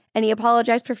confrontation, and he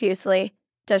apologized profusely,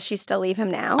 does she still leave him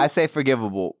now? I say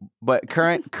forgivable, but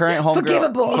current homegirl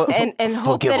forgivable. And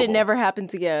hope that it never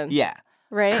happens again. Yeah,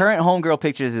 right. Current homegirl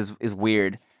pictures is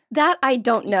weird. That I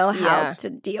don't know how to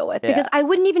deal with because I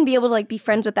wouldn't even be able to be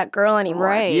friends with that girl anymore.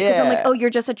 Right. Because I'm like, oh, you're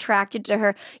just attracted to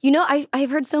her. I've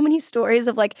heard so many stories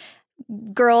of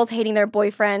girls hating their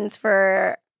boyfriends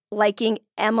for liking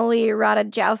Emily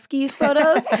Ratajkowski's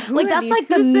photos. That's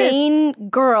the main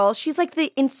girl. She's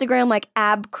the Instagram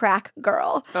ab crack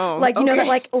girl. Oh,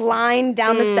 that line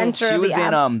down the center she of the was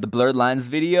abs. in the Blurred Lines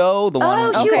video, the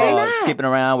one she was in that. skipping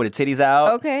around with the titties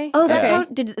out. Okay. Oh,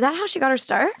 is that how she got her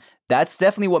start? That's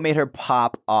definitely what made her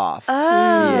pop off.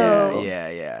 Oh.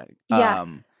 Yeah.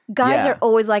 Guys are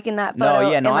always liking that photo.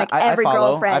 Every I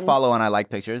follow. girlfriend. I follow and I like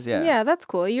pictures. Yeah. Yeah, that's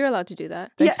cool. You're allowed to do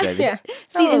that. Thanks, baby. Yeah.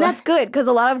 See, and that's good because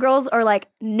a lot of girls are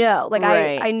no.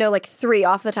 Right. I know 3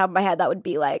 off the top of my head that would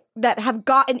be that have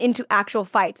gotten into actual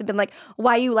fights and been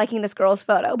why are you liking this girl's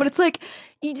photo? But it's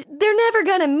they're never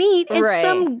gonna meet. It's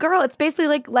some girl. It's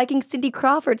basically liking Cindy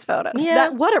Crawford's photos. Yeah.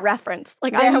 What a reference.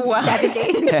 I'm 70.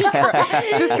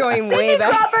 Just going way Cindy back.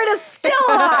 Crawford is still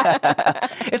hot.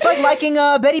 It's like liking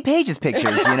Betty Page's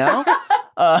pictures,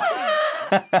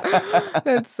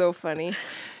 That's so funny.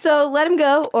 So let him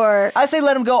go, or I say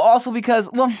let him go also because,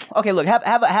 look,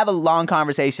 have a long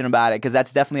conversation about it because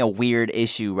that's definitely a weird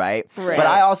issue, right? Right. But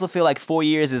I also feel 4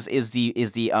 years is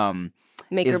the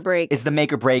Make or break. It's the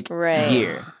make or break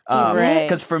year. Right.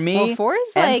 Because for me 4 is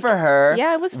and for her,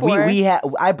 yeah, it was 4.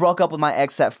 I broke up with my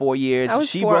ex at 4 years.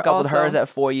 She 4 broke up with also. hers at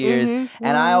 4 years,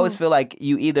 and I always feel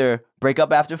you either break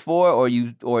up after 4 or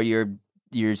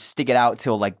you stick it out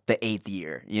till the 8th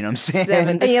year. You know what I'm saying?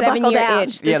 7. The And you buckle 7-year down.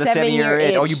 itch. The 7-year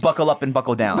itch. Oh, you buckle up and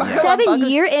buckle down. Yeah.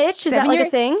 7-year itch? Is that a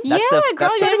thing? That's Yeah, the, girl,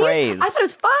 that's the 7 years. phrase. I thought it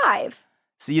was 5.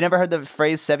 So you never heard the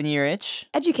phrase 7-year itch?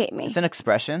 Educate me. It's an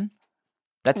expression.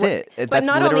 That's it. But That's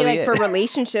not literally only it. for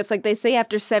relationships, they say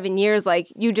after 7 years,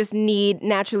 you just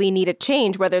naturally need a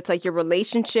change, whether it's your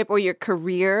relationship or your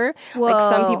career.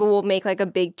 Some people will make a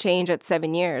big change at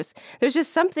 7 years. There's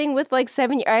just something with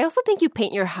 7 years. I also think you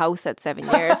paint your house at 7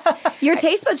 years. Your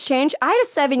taste buds change. I had a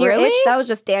 7-year Really? itch. That was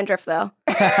just dandruff, though.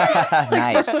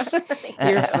 Nice.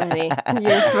 You're funny.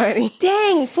 You're funny.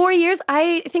 Dang, 4 years.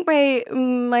 I think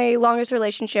my longest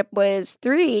relationship was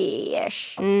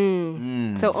 3-ish.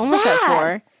 So almost at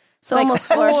 4. So almost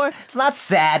 4. It's not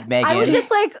sad, Megan. I was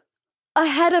just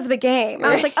ahead of the game.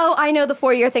 I was I know the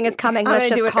 4-year thing is coming. Let's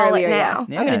just call it now.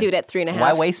 Yeah. I'm going to do it at 3.5.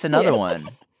 Why waste another one?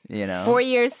 4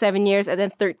 years, 7 years, and then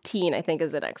 13, I think,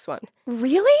 is the next one.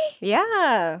 Really?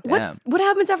 Yeah. What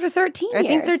happens after 13 years? I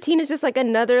think 13 is just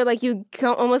another, you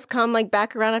almost come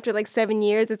back around after 7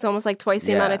 years. It's almost twice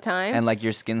the amount of time. And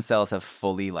your skin cells have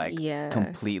fully Yeah.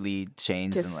 completely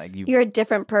changed Just- and you're a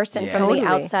different person from Totally. the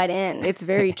outside in. It's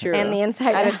very true. And the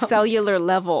inside At out. a cellular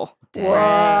level. Dang.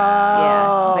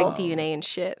 Yeah. DNA and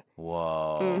shit.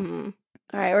 Whoa.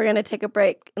 All right, we're going to take a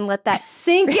break and let that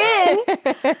sink in.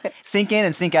 Sink in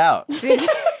and sink out.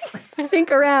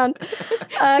 Sink around.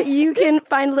 You can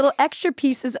find little extra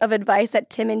pieces of advice that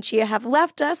Tim and Chia have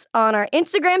left us on our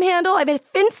Instagram handle. I'm at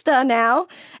Finsta now,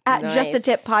 at Nice. Just a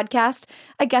Tip Podcast.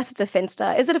 I guess it's a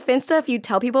Finsta. Is it a Finsta if you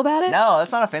tell people about it? No,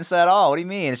 that's not a Finsta at all. What do you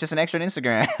mean? It's just an extra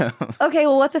Instagram. Okay,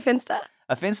 well, what's a Finsta?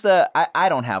 A Finsta, I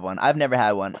don't have one. I've never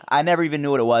had one. I never even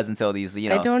knew what it was until these,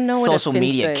 I don't know what a social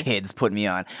media Finsta is. kids put me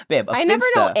on. Babe, a I Finsta, never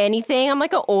know anything. I'm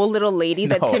like an old little lady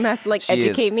that No, Tim has to she is.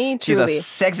 educate me. She's Truly. a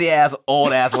sexy ass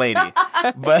old ass lady.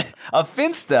 But a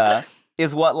Finsta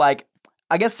is what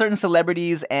I guess certain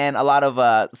celebrities and a lot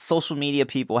of social media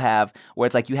people have, where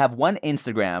it's you have one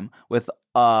Instagram with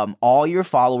all your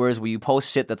followers where you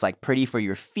post shit that's pretty for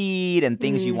your feed and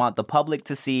things you want the public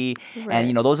to see.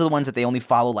 And those are the ones that they only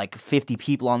follow 50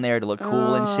 people on there to look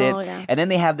cool and shit. Yeah. And then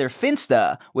they have their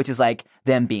Finsta, which is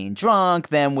them being drunk,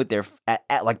 them with their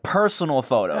personal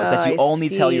photos that you I only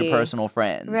tell your see. personal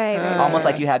friends. Right. Almost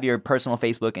like you have your personal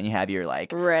Facebook and you have your Right.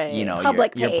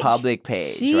 Public your page. public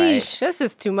page, Sheesh, right? this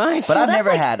is too much. But I've that's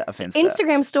never had a Finsta.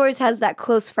 Instagram stories has that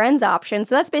close friends option.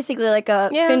 So that's basically a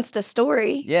Finsta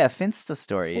story. Yeah, Finsta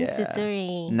story. Yeah.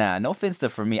 Story. Nah, no Finsta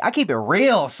for me. I keep it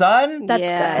real, son. That's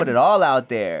Yeah. good. Put it all out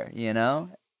there,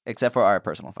 except for our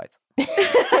personal fights.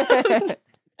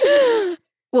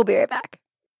 We'll be right back.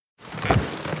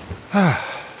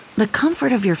 The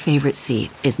comfort of your favorite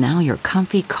seat is now your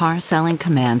comfy car selling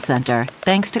command center,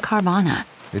 thanks to Carvana.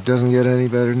 It doesn't get any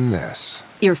better than this.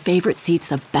 Your favorite seat's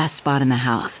the best spot in the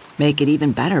house. Make it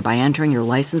even better by entering your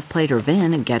license plate or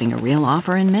VIN and getting a real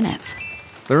offer in minutes.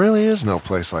 There really is no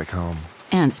place like home.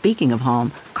 And speaking of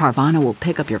home, Carvana will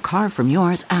pick up your car from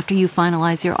yours after you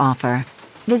finalize your offer.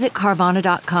 Visit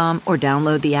Carvana.com or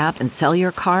download the app and sell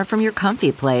your car from your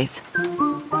comfy place.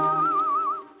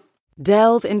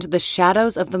 Delve into the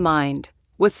shadows of the mind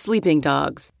with Sleeping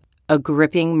Dogs, a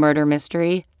gripping murder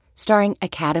mystery starring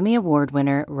Academy Award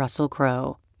winner Russell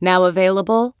Crowe. Now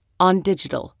available on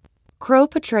digital. Crowe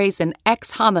portrays an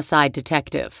ex-homicide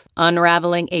detective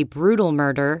unraveling a brutal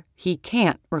murder he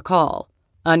can't recall.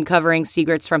 Uncovering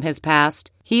secrets from his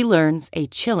past, he learns a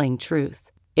chilling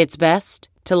truth. It's best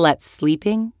to let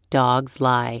sleeping dogs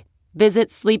lie. Visit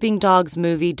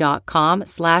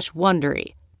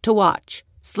sleepingdogsmovie.com/Wondery to watch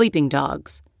Sleeping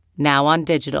Dogs, now on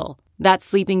digital.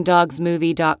 That's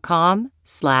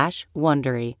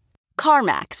sleepingdogsmovie.com/Wondery.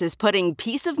 CarMax is putting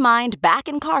peace of mind back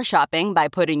in car shopping by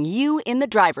putting you in the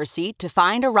driver's seat to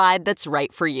find a ride that's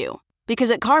right for you. Because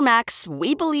at CarMax,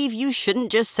 we believe you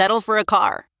shouldn't just settle for a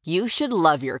car. You should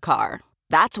love your car.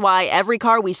 That's why every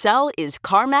car we sell is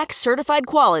CarMax certified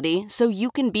quality, so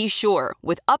you can be sure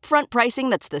with upfront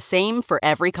pricing that's the same for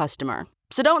every customer.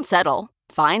 So don't settle.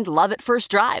 Find love at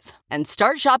first drive and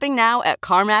start shopping now at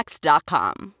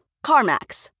CarMax.com.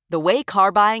 CarMax, the way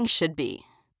car buying should be.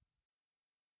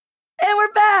 And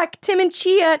we're back. Tim and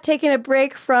Chia taking a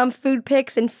break from food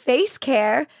pics and face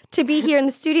care to be here in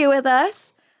the studio with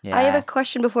us. Yeah. I have a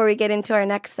question before we get into our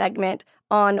next segment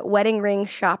on wedding ring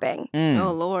shopping.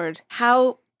 Oh, Lord.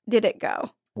 How did it go?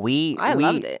 I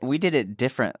loved it. We did it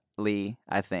differently,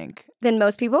 I think. Than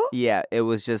most people? Yeah, it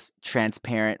was just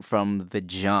transparent from the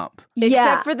jump.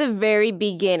 Except for the very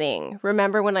beginning.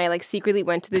 Remember when I secretly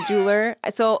went to the jeweler?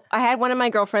 So I had one of my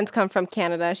girlfriends come from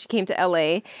Canada. She came to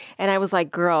LA and I was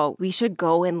like, girl, we should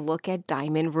go and look at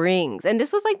diamond rings. And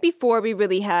this was before we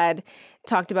really had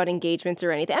talked about engagements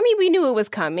or anything. I mean, we knew it was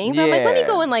coming. But I'm like, let me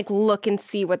go and look and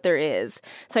see what there is.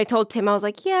 So I told Tim, I was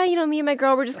like, yeah, me and my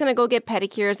girl, we're just going to go get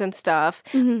pedicures and stuff.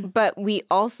 Mm-hmm. But we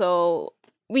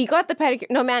got the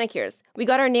manicures. We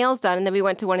got our nails done, and then we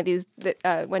went to one of these,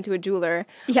 went to a jeweler.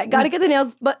 Yeah, got to get the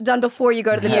nails done before you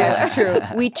go to the jeweler. Yeah, true.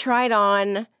 We tried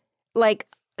on,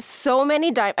 so many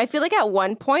diamonds. I feel like at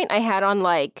one point I had on,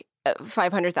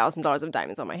 $500,000 of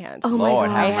diamonds on my hands. Oh, my God.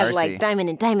 I had,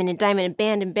 diamond and diamond and diamond and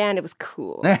band and band. It was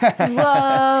cool.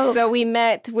 Whoa. So we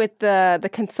met with the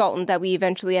consultant that we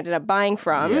eventually ended up buying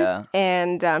from. Yeah.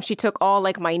 And she took all,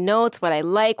 my notes, what I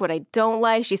like, what I don't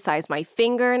like. She sized my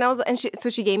finger. So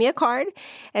she gave me a card.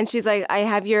 And she's like, I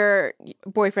have your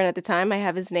boyfriend at the time. I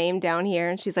have his name down here.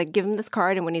 And she's like, give him this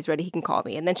card. And when he's ready, he can call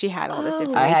me. And then she had all this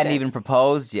information. I hadn't even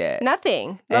proposed yet.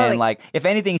 Nothing. And, if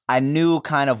anything, I knew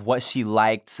kind of what she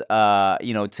liked, to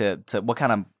what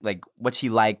kind of, what she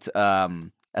liked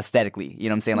aesthetically. You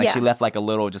know what I'm saying? She left, a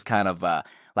little just kind of, a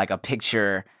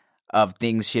picture of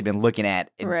things she had been looking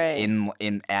at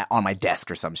on my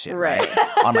desk or some shit, right?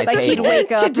 On my table. He'd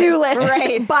wake up. To-do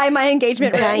list. Buy my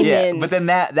engagement ring. Yeah. But then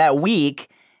that week,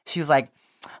 she was like,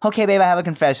 okay, babe, I have a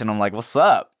confession. I'm like, what's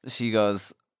up? She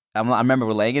goes, I remember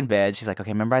we're laying in bed. She's like,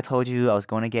 okay, remember I told you I was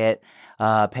going to get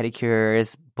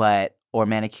pedicures, or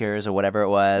manicures or whatever it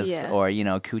was, or,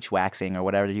 cooch waxing or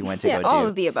whatever you went to go do. All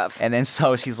of the above. And then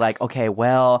so she's like, okay,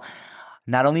 well,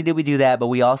 not only did we do that, but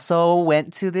we also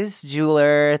went to this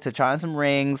jeweler to try on some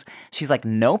rings. She's like,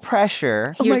 no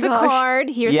pressure. Here's a card.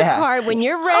 Here's a card. When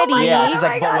you're ready. She's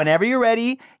like, but whenever you're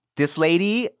ready, this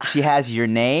lady, she has your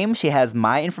name. She has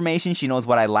my information. She knows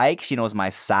what I like. She knows my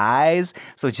size.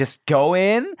 So just go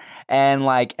in and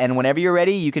whenever you're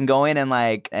ready, you can go in and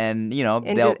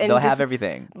they'll have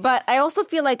everything. But I also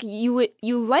feel like you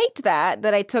liked that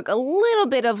I took a little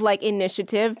bit of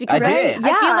initiative because I did.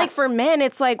 I feel like for men,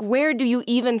 it's where do you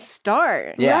even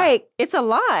start? Yeah. Right. It's a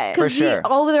lot. For sure.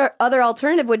 The other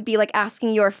alternative would be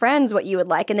asking your friends what you would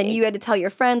like, and then you had to tell your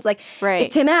friends if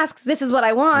Tim asks, this is what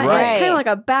I want. Right. And it's kind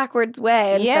of a backwards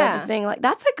way instead of just being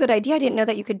that's a good idea. I didn't know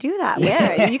that you could do that.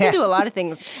 Yeah, you can do a lot of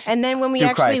things. And then when we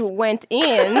went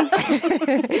in,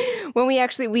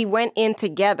 we went in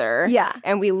together. Yeah.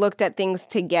 And we looked at things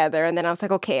together. And then I was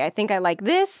like, okay, I think I like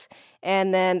this.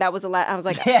 And then that was the last. I was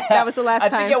like, that was the last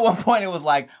time. I think at one point it was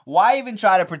why even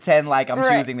try to pretend like I'm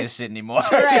choosing this shit anymore?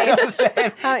 Right. You know what I'm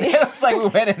saying? It was we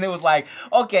went in and it was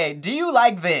okay, do you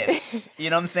like this? You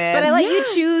know what I'm saying? But I let you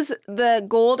choose the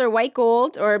gold or white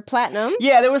gold or platinum.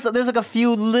 Yeah, there's a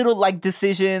few little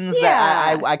decisions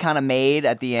that I kind of made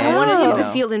at the end. I wanted you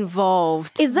to feel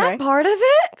involved. Is that part of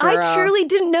it? Girl. I truly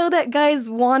didn't know that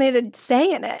guys wanted a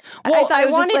say in it. Well,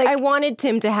 I wanted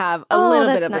Tim to have a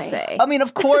little bit of a say. I mean,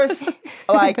 of course.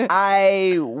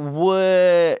 I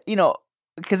would,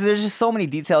 because there's just so many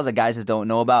details that guys just don't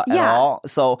know about at all.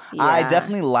 So I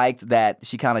definitely liked that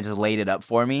she kind of just laid it up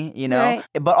for me, you know. Right.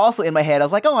 But also in my head, I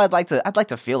was like, oh, I'd like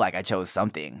to feel like I chose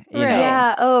something, you know.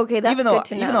 Yeah. Oh, okay. That's good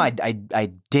to know. Even though I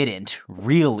didn't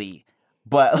really.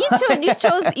 But You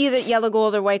chose either yellow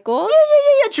gold or white gold.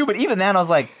 Yeah, true. But even then, I was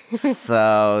like,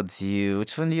 so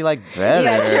which one do you like better?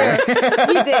 Yeah,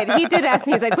 sure. He did ask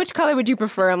me. He's like, which color would you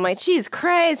prefer? I'm like, geez,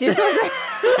 Christ, you're supposed to.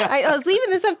 I was leaving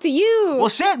this up to you. Well,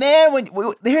 shit, man.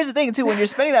 Here's the thing, too. When you're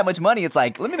spending that much money, it's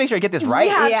like, let me make sure I get this right.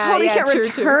 Yeah, totally can't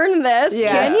return this.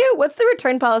 Yeah. Can you? What's the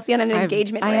return policy on an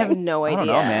engagement ring? I have no idea. I don't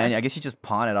know, man. I guess you just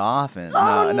pawn it off. And no.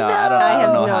 I don't I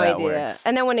have know no how that idea. works.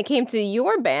 And then when it came to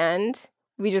your band,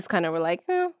 we just kind of were like,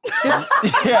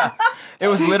 Yeah. It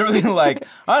was literally like,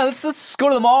 all right, let's go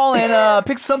to the mall and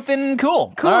pick something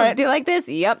cool. Cool. All right. Do you like this?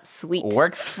 Yep, sweet.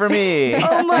 Works for me.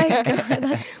 Oh my God,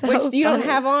 that's so Which you don't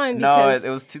funny. have on. No, Because, it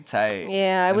was too tight.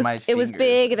 Yeah, And my it was fingers.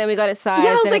 big, and then we got it sized.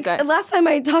 Yeah, I was and like, it got, last time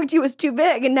I talked to you it was too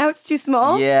big, and now it's too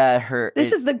small. Yeah, it hurt.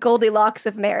 This is the Goldilocks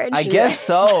of marriage. I guess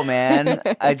so, man.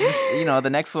 I just, the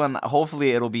next one,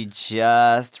 hopefully it'll be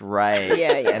just right.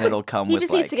 Yeah. And it'll come he with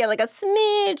just like, needs to get like a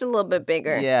smidge, a little bit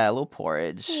bigger. yeah, a little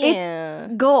porridge. Yeah.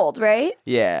 It's gold, right?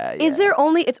 Yeah. Is there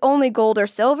it's only gold or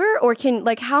silver, or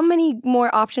how many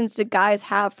more options do guys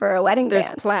have for a wedding There's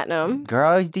band? platinum.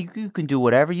 Girl, you can do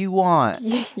whatever you want.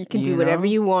 You can do whatever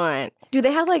you want. Do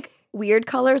they have like weird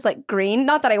colors like green?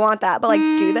 Not that I want that, but like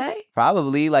do they?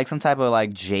 Probably like some type of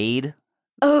like jade.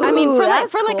 Oh, I mean, for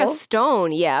that's like a cool.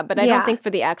 stone, yeah, but I Yeah. don't think for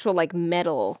the actual like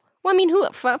metal. Well, I mean, who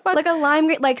fuck? Like a lime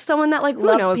green, like someone that like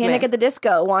loves knows, Panic man? at the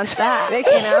Disco wants that.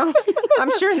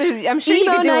 I'm sure you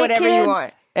Emo can do night whatever you kids.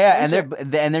 want. Yeah,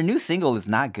 and their new single is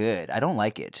not good. I don't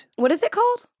like it. What is it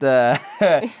called? The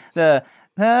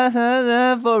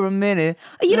for a minute.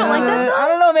 You don't like that song? I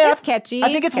don't know, man. It's catchy. I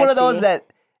think it's one of those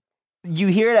that you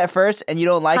hear it at first and you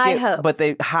don't like High it, hopes. but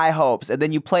they high hopes, and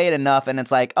then you play it enough, and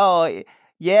it's like, oh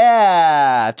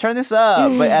yeah, turn this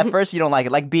up. But at first you don't like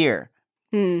it, like beer.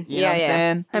 You know what I'm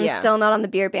saying? I'm still not on the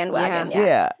beer bandwagon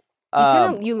yet.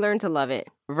 Yeah. You learn to love it.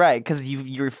 Right, because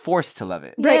you're forced to love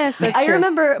it. Right. Yes, that's I true.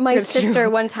 remember my That's sister true.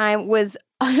 one time was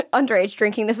underage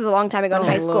drinking. This was a long time ago in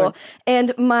high school. Lord.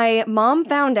 And my mom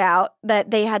found out that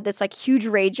they had this like huge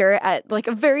rager at like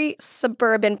a very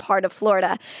suburban part of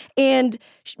Florida. And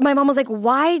my mom was like,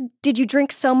 why did you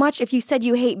drink so much if you said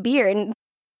you hate beer? And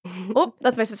oh,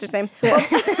 that's my sister's name.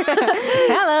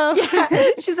 Hello. Yeah.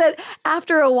 She said,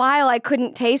 after a while, I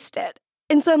couldn't taste it.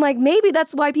 And so I'm like, maybe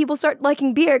that's why people start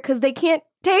liking beer, because they can't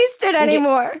taste it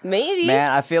anymore. Maybe. Man,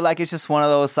 I feel like it's just one of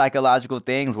those psychological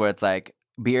things where it's like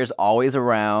beer's always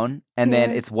around, and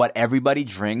then it's what everybody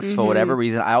drinks for whatever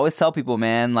reason. I always tell people,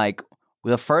 man, like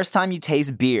the first time you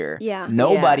taste beer,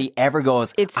 nobody ever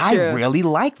goes, It's I true. really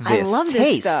like this love this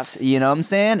taste. stuff. You know what I'm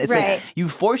saying? It's Right. like you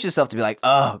force yourself to be like,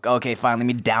 oh, okay, fine, let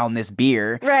me down this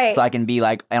beer. Right. So I can be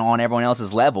like on everyone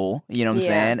else's level. You know what I'm Yeah.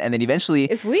 saying? And then eventually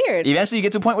It's weird. you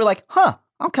get to a point where like, huh,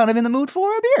 I'm kind of in the mood for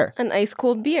a beer. An ice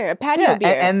cold beer, a patio Yeah,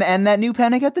 beer. and that new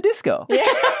Panic at the Disco.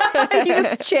 You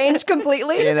just change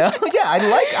completely. You know? Yeah,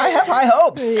 I have high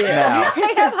hopes now.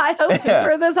 I have high hopes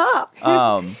for this hop.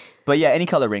 But yeah, any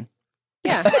color ring.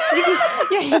 yeah,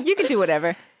 you can do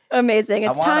whatever. Amazing.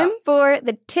 It's wanna- time for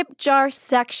the tip jar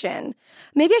section.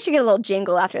 Maybe I should get a little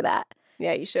jingle after that.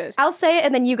 Yeah, you should. I'll say it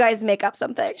and then you guys make up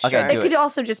something. Okay, It do could it.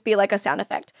 also just be like a sound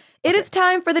effect. It is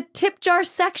time for the tip jar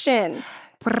section.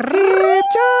 Tip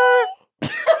jar.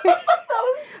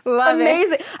 Love it.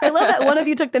 Amazing. I love that one of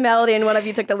you took the melody and one of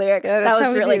you took the lyrics. Yeah, that that's was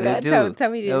how we really do. good. That's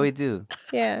how we do. Yeah, we do.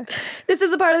 Yeah. This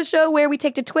is a part of the show where we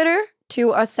take to Twitter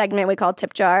to a segment we call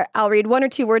Tip Jar. I'll read 1 or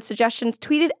 2 word suggestions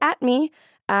tweeted at me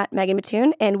at Megan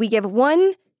Mattoon, and we give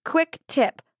one quick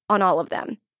tip on all of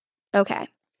them. Okay.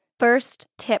 First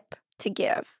tip to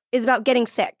give is about getting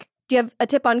sick. Do you have a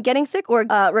tip on getting sick or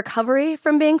recovery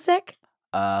from being sick?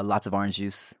 Lots of orange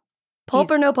juice. Pulp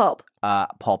or no pulp?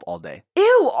 Pulp all day.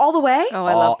 Ew, all the way? Oh,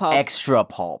 I all love pulp. Extra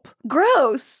pulp.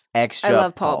 Gross. Extra I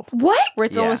love pulp. What? Where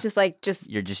it's Yeah. almost just like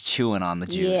You're just chewing on the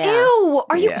juice. Yeah. Ew,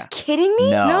 are you Yeah. kidding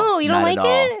me? no, you don't not like at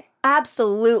all. it.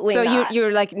 Absolutely So not.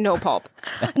 you're like no pulp.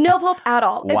 No pulp at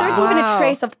all. If there's even a Wow.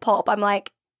 trace of pulp, I'm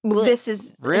like, this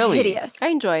is Really? hideous. I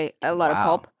enjoy a lot of Wow.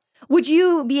 pulp. Would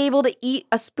you be able to eat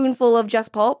a spoonful of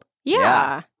just pulp?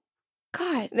 Yeah.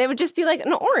 God. They would just be like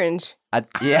an orange.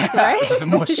 Yeah, Right? just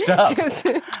mushed up. Just-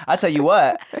 I tell you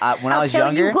what, when I was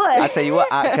tell you younger, what. I tell you what,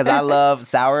 because I love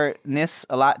sourness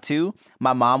a lot too.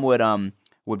 My mom would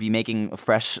be making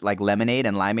fresh like lemonade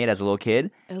and limeade as a little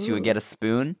kid. She would get a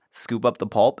spoon, scoop up the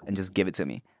pulp, and just give it to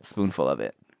me, a spoonful of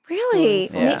it. Really?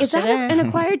 Yeah. Is that an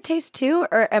acquired taste too,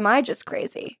 or am I just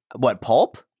crazy? What,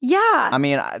 pulp? Yeah. I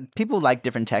mean, people like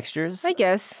different textures. I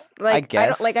guess. I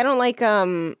don't like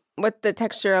what the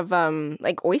texture of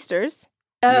like oysters.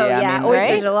 Oh, Yeah, I yeah. mean,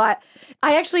 Oysters right? a lot.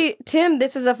 I actually, Tim,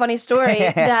 this is a funny story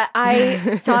that I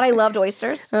thought I loved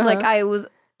oysters. Like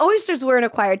oysters were an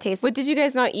acquired taste. But did you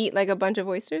guys not eat like a bunch of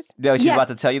oysters? No, she's Yes. about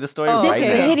to tell you the story Oh, This right is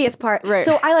now. the hideous part. Right.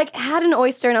 So I like had an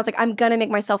oyster and I was like, I'm gonna make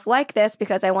myself like this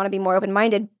because I want to be more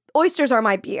open-minded. Oysters are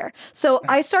my beer. So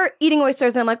I start eating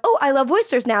oysters and I'm like, oh, I love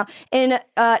oysters now. And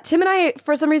Tim and I,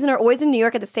 for some reason, are always in New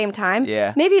York at the same time.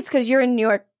 Yeah. Maybe it's because you're in New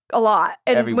York a lot.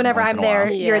 And Every whenever once I'm in a while.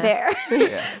 there, you're there.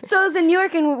 So I was in New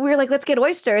York and we were like, let's get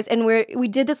oysters. And we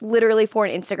did this literally for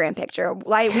an Instagram picture.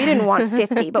 Like, we didn't want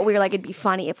 50, but we were like, it'd be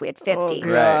funny if we had 50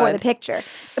 God. for the picture.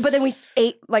 But then we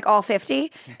ate like all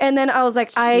 50. And then I was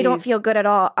like, I don't feel good at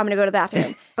all. I'm going to go to the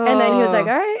bathroom. And then he was like,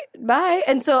 all right, bye.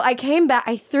 And so I came back.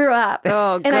 I threw up.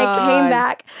 Oh, and I came God.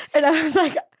 back and I was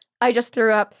like, I just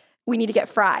threw up. We need to get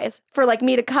fries for like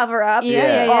me to cover up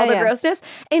all the grossness.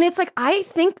 And it's like, I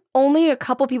think only a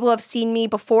couple people have seen me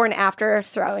before and after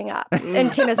throwing up.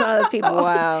 And Tim is one of those people.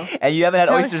 Wow. And you haven't had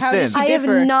oysters how did since. she I have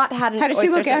differ? not had an How did she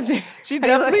oyster look since. after? She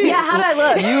definitely. Yeah, how did I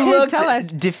look? You looked Tell us.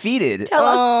 defeated. Tell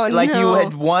us. Oh, Like no. you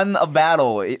had won a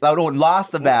battle,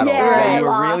 lost a battle Yeah, that I you were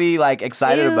lost. really like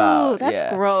excited Ew, about. That's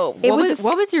Yeah. gross. It What was was a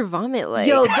what was your vomit like?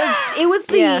 Yo, it was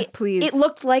the, Yeah, please. it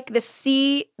looked like the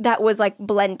sea that was like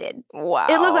blended. Wow.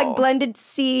 It looked like blended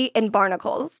sea and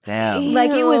barnacles. Damn.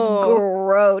 Like it was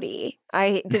Ew. grody.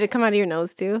 Did it come out of your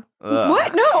nose too?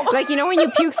 What? No. Like, you know when you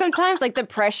puke sometimes, like the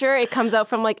pressure, it comes out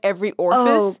from like every orifice.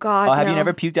 Oh, God. Oh, have you no.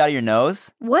 never puked out of your nose?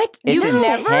 What? It's You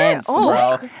never? intense,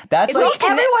 Oh. bro. That's Like, like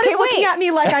everyone is looking wait. at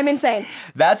me like I'm insane.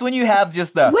 that's when you have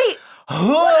just the Wait.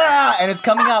 and it's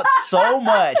coming out so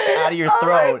much out of your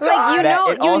throat. Like, you that know-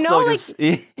 it you also know, just,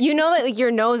 You know that like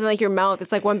your nose and like your mouth,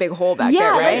 it's like one big hole back Yeah,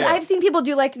 there, right? like I've seen people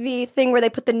do like the thing where they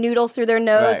put the noodle through their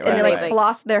nose Right, and they right, like right.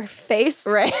 floss their face.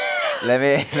 right. let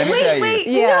me tell you. Wait,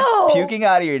 Yeah. no. Puking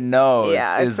out of your nose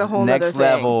Yeah, it's is a whole next nother thing.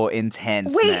 level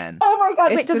intense, Wait, man. oh my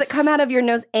God. Wait, It's does it come out of your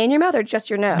nose and your mouth or just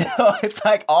your nose? So it's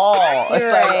like all.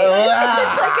 It's like, Right.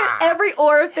 It's like at every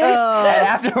orifice. and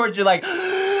afterwards you're like,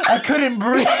 I couldn't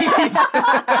breathe.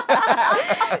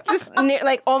 Just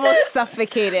like almost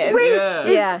suffocated. Wait,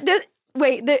 Yeah.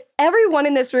 Yeah. Everyone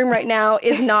in this room right now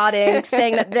is nodding,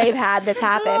 saying that they've had this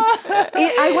happen.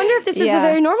 I wonder if this is a Yeah.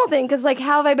 very normal thing, because like,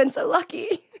 how have I been so lucky?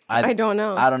 I don't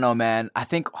know. I don't know, man. I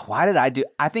think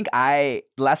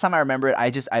last time I remember it,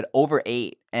 I'd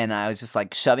overate and I was just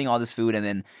like shoving all this food and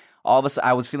then all of a sudden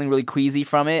I was feeling really queasy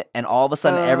from it and all of a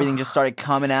sudden everything just started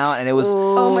coming out and it was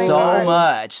my so God.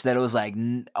 much that it was like,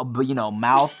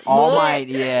 mouth all night.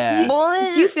 Yeah.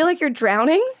 Do you feel like you're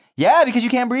drowning? Yeah, because you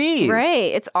can't breathe.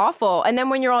 Right, it's awful. And then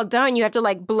when you're all done, you have to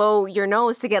like blow your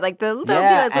nose to get like there'll be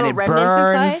Yeah, like and little it remnants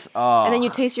burns. inside, Oh. and then you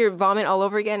taste your vomit all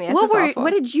over again. Yeah, it's just awful.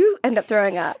 What did you end up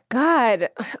throwing up? God,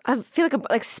 I feel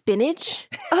like spinach.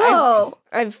 Oh,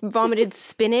 I've vomited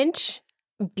spinach,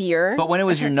 beer, But when it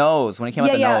was your nose, when it came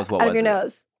out the nose, what out was of your it?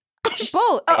 nose.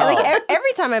 both. Like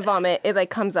every time I vomit, it like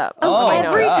comes up. Oh, my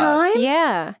Every nose. time?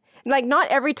 Yeah. Like not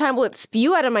every time will it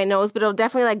spew out of my nose, but it'll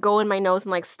definitely like go in my nose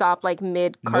and like stop like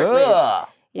mid cartilage. Ugh.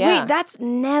 Yeah. Wait, that's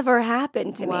never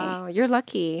happened to me. Wow, you're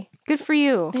lucky. Good for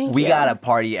you. We gotta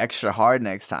party extra hard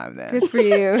next time then. Good for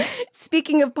you.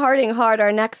 Speaking of partying hard,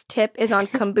 our next tip is on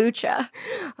kombucha.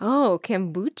 Oh,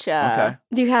 kombucha. Okay.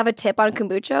 Do you have a tip on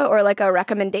kombucha or like a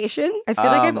recommendation? I feel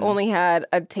like I've only had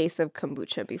a taste of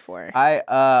kombucha before. I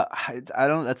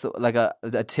don't. That's like a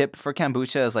tip for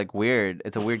kombucha is like weird.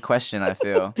 It's a weird question. I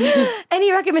feel.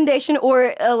 Any recommendation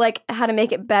or like how to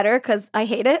make it better? Because I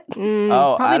hate it.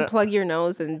 I Probably don't- plug your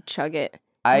nose and chug it.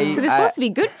 I, Because it's supposed to be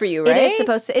good for you, right? It is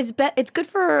supposed to. It's good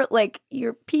for like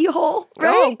your pee hole, right?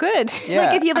 Oh, good. Yeah.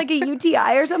 Like if you have like a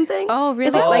UTI or something. Oh, really?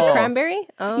 Is it Like Oh. cranberry?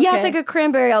 Oh, Yeah, it's okay. like a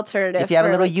cranberry alternative. if you have a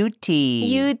for, little like, UT,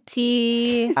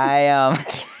 UT.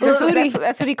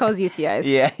 That's what he calls UTIs.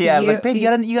 yeah. Like, babe, you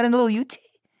got a little UT.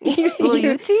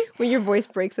 Little UT. When your voice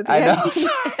breaks at the I end.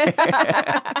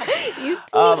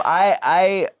 know.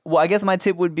 I guess my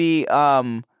tip would be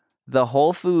the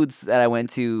Whole Foods that I went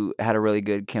to had a really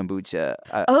good kombucha.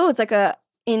 Oh, it's like a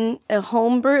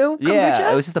homebrew kombucha.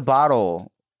 Yeah, it was just a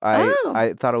bottle. Oh.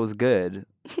 I thought it was good.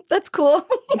 That's cool.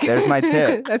 There's my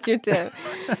tip. That's your tip.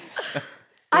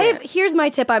 Here's my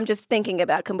tip. I'm just thinking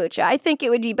about kombucha. I think it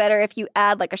would be better if you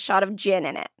add like a shot of gin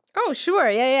in it. Oh, sure.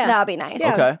 Yeah. That would be nice.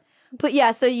 Okay. But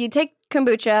yeah, so you take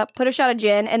kombucha, put a shot of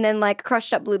gin, and then like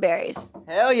crushed up blueberries.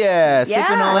 Hell yeah.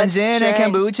 Sipping on let's gin and try.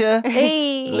 kombucha.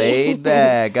 Hey. Laid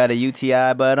back. Got a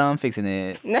UTI, but I'm fixing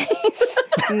it. Nice.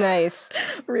 Nice.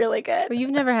 really good. But you've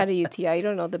never had a UTI. You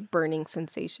don't know the burning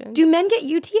sensation. Do men get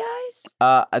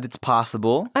UTIs? It's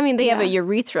possible. I mean, they have a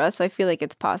urethra, so I feel like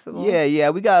it's possible. Yeah.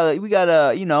 We got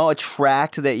a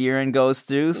tract that urine goes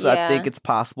through, so I think it's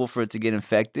possible for it to get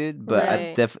infected. But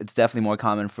it's definitely more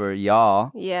common for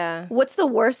y'all. Yeah. What's the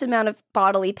worst amount of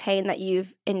bodily pain that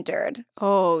you've endured?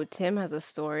 Oh, Tim has a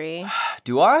story.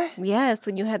 Do I? Yes,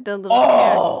 when you had the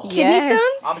little kidney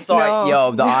stones? I'm sorry,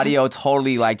 yo. The audio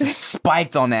totally just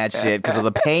spiked on that shit because of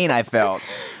the pain I felt.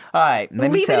 All right,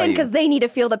 let me Leave tell it in you. because they need to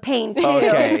feel the pain too.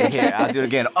 Okay, here, I'll do it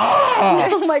again. Oh!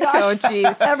 Oh my gosh. Oh,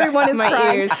 jeez. Everyone is My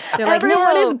crying. ears. They're like,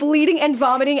 Everyone no. is bleeding and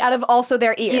vomiting out of also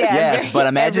their ears. Yes, but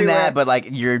imagine Everywhere. that, but like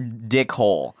your dick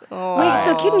hole. Wait,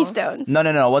 so kidney stones? No,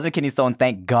 it wasn't kidney stone,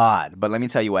 thank God. But let me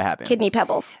tell you what happened. Kidney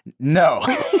pebbles. No.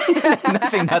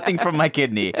 nothing from my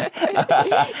kidney.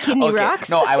 Kidney rocks?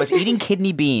 No, I was eating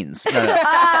kidney beans. No.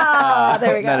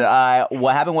 There we go. No.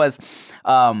 What happened was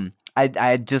I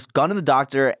had just gone to the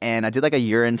doctor and I did like a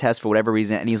urine test for whatever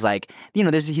reason, and he's like,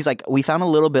 he's like, we found a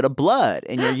little bit of blood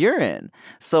in your urine,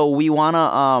 so we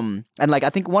wanna and like I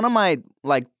think one of my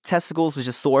like testicles was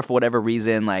just sore for whatever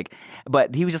reason, like,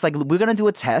 but he was just like, we're gonna do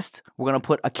a test, we're gonna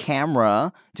put a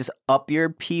camera just up your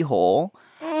pee hole.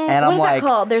 And What I'm is like, that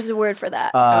called? There's a word for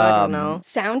that. I don't know.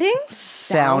 sounding.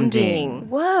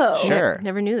 Whoa. Sure.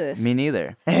 Never knew this. Me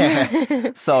neither.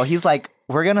 So he's like,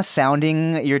 we're gonna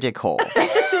sounding your dick hole.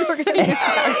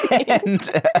 and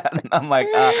I'm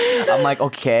like,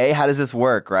 okay, how does this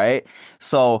work, right?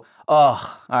 So, all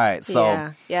right,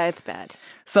 so yeah, it's bad.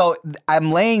 So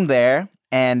I'm laying there,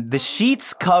 and there's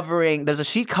a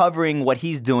sheet covering what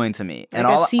he's doing to me, and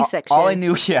like a C-section. all I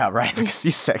knew, like a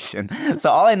C-section. So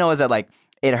all I know is that like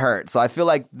it hurt. So I feel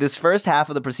like this first half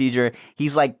of the procedure,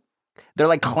 they're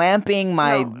like clamping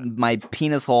my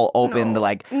penis hole open to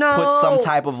like put some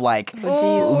type of like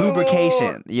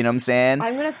lubrication. You know what I'm saying?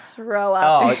 I'm going to throw up.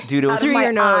 Oh, dude, it was through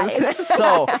your nose.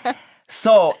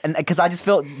 So, and because I just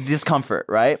felt discomfort,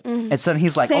 right? And so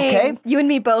he's like, Same. okay, You and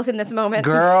me both in this moment.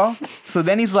 girl. So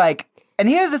then he's like, and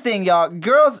here's the thing, y'all,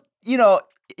 girls,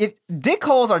 if dick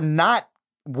holes are not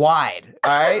wide,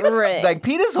 all right? Right. Like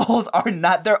penis holes are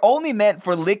not, they're only meant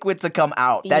for liquid to come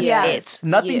out. That's Yes. it.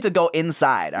 Nothing to go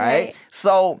inside, all right?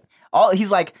 So he's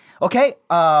like, okay,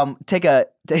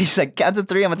 he's like, count to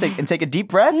 3, I'm gonna take a deep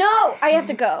breath. No, I have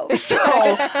to go. So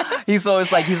he's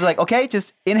like, okay,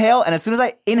 just inhale, and as soon as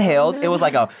I inhaled, it was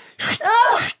like a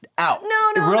out.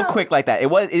 Real quick like that. It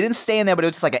didn't stay in there, but it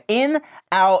was just like an in,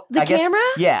 out. The camera?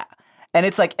 Yeah. And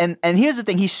it's like, and here's the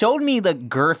thing, he showed me the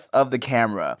girth of the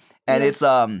camera. And it's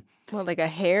Well, like a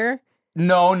hair?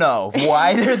 No,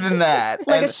 wider than that.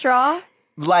 Like a straw?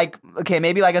 Like, okay,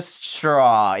 maybe like a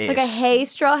straw-ish. Like a hay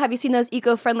straw? Have you seen those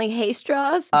eco-friendly hay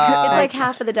straws? It's like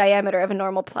half of the diameter of a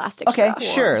normal plastic straw. Okay,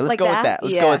 sure. Let's Like go with that.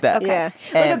 Let's go with that. Okay. Yeah.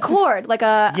 Like And- a cord, like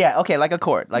a... Yeah, okay, like a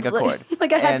cord. Like a cord.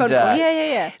 Like a headphone cord.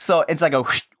 Yeah. So it's like a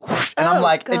whoosh, whoosh, and I'm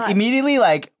like, God. immediately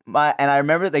like, and I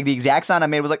remember like the exact sound I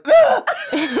made was like,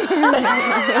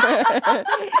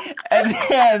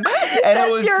 and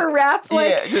it was Your rap,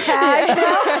 just- tag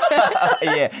now?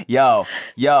 yeah, yo,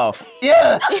 yeah.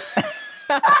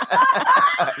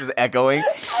 Just echoing.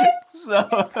 So,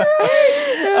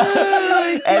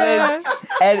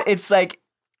 and it's like,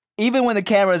 even when the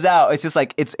camera's out, it's just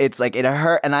like it's like it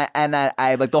hurt, and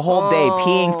I like the whole day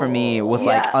peeing for me was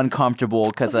like uncomfortable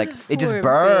because like it just Poor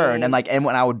burned, thing. and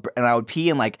when I would pee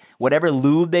and like whatever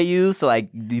lube they use to like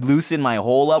loosen my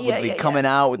hole up would be coming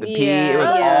out with the pee. It was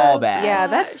all bad. Yeah,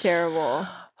 that's terrible.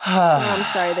 I'm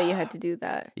sorry that you had to do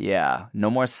that. Yeah,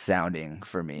 no more sounding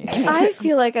for me. I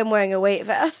feel like I'm wearing a weight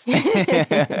vest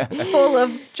full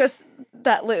of just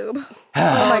that lube. Oh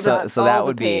my God. So all that the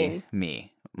would pain. be me.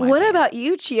 What about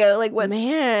you, Chia? Like, what's...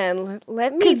 Man,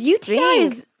 let me Because UTIs,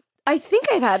 think. I think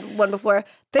I've had one before.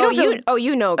 They don't feel...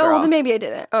 you know, Oh, girl. well, then maybe I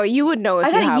didn't. Oh, you would know if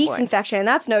I've you had a have yeast one. infection, and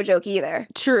that's no joke either.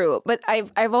 True, but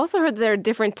I've also heard that there are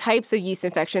different types of yeast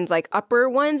infections, like upper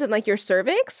ones and like your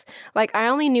cervix. Like I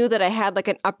only knew that I had like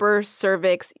an upper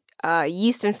cervix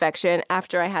yeast infection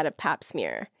after I had a pap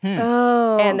smear.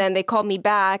 Oh. And then they called me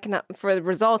back and for the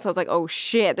results. I was like, oh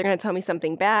shit, they're going to tell me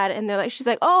something bad. And she's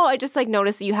like, oh, I just like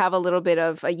noticed that you have a little bit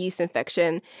of a yeast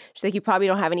infection. She's like, you probably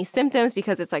don't have any symptoms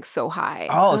because it's like so high.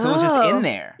 Oh, so it was just in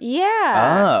there.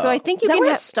 Yeah. Oh. So I think you Is that can where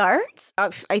have, it starts?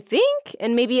 I think.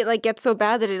 And maybe it like gets so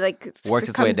bad that it like Works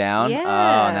its way comes- down. Yeah.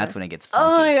 Oh, and that's when it gets funky.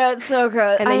 Oh my God, it's so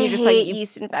gross. And then I you just, hate like, you-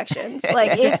 yeast infections.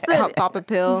 Like, it's Pop a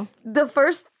pill. the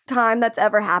first time that's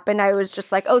ever happened, I was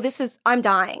just like, oh, I'm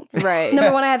dying. Right.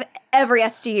 Number one, I have every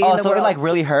STD in Oh, the so world. it like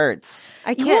really hurts.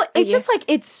 I can't. Well, it's just like,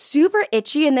 it's super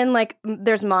itchy, and then like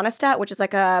there's Monistat, which is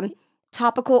like a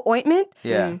topical ointment.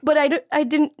 Yeah. But I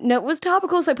didn't know it was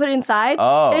topical, so I put it inside.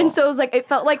 Oh. And so it was like, it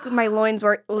felt like my loins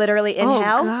were literally in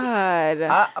hell.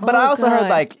 God. But I also heard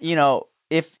like, you know,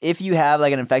 if you have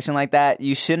like an infection like that,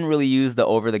 you shouldn't really use the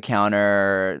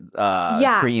over-the-counter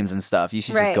creams and stuff. You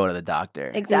should just go to the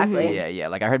doctor. Exactly. Yeah.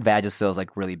 Like I heard Vagisil is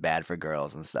like really bad for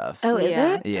girls and stuff. Oh, is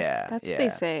it? Yeah. That's what they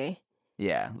say.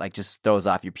 Yeah, like just throws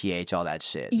off your pH, all that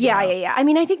shit. Yeah. I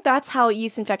mean, I think that's how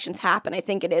yeast infections happen. I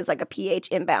think it is like a pH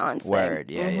imbalance Word.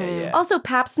 thing. Yeah. Also,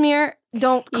 Pap smear,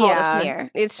 don't call it a smear.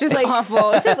 It's just like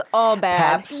awful. It's just all bad.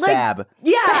 Pap stab.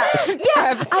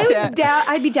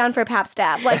 I'd be down for a Pap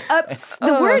stab. Like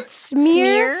the word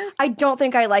smear, I don't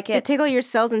think I like You it. take all your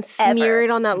cells and smear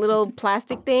it on that little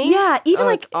plastic thing. Yeah, even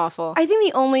like it's awful. I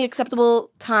think the only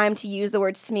acceptable time to use the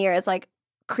word smear is like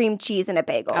cream cheese in a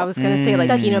bagel. I was gonna say like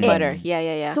That's peanut it. butter.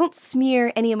 Yeah. Don't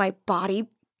smear any of my body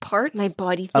parts. My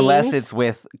body things. Unless it's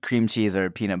with cream cheese or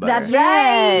peanut butter. That's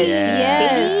right.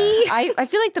 Yes. I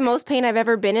feel like the most pain I've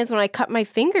ever been is when I cut my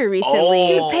finger recently.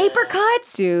 Dude, paper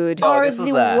cuts are this was,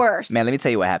 the worst. Man, let me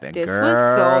tell you what happened. This Girl,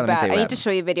 was so let me bad. tell you I what need to show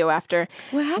you a video after.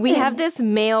 What happened? We have this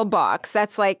mailbox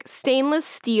that's like stainless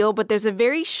steel, but there's a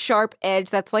very sharp edge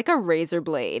that's like a razor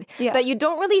blade that you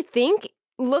don't really think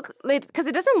because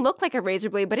it doesn't look like a razor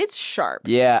blade, but it's sharp.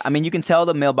 Yeah, I mean, you can tell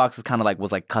the mailbox is kind of like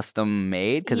was like custom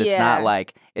made because it's not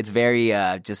like it's very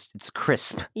it's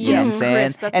crisp. You know what I'm saying?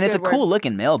 Crisp, that's and it's a good cool word.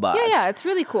 looking mailbox. Yeah, it's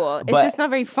really cool. It's But- just not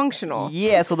very functional.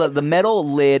 Yeah, so the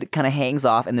metal lid kind of hangs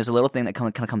off, and there's a little thing that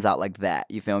kind of comes out like that.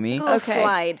 You feel me? A little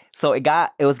slide. So it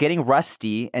was getting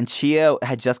rusty, and Chia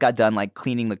had just got done like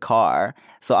cleaning the car.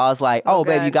 So I was like, "Oh,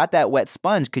 babe, you got that wet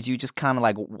sponge? Could you just kind of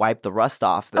like wipe the rust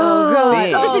off?" The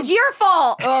thing? So this is your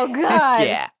fault. Oh God.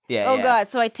 Yeah. Oh God.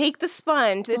 So I take the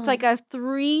sponge. It's like a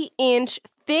 3-inch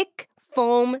thick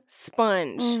foam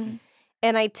sponge.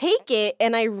 And I take it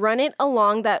and I run it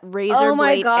along that razor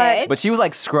blade edge. But she was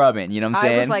like scrubbing, you know what I'm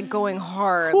saying? I was like going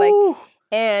hard.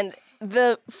 And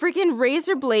the freaking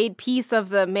razor blade piece of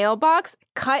the mailbox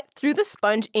cut through the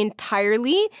sponge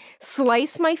entirely,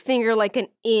 sliced my finger like an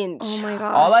inch. Oh my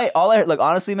God. all I look,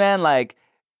 honestly, man, like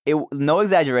no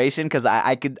exaggeration, because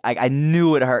I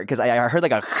knew it hurt because I heard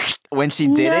like a when she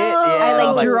did it. Yeah,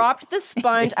 I was dropped the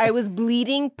sponge. I was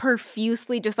bleeding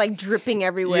profusely, just like dripping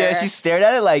everywhere. Yeah, she stared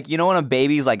at it like, you know when a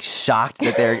baby's like shocked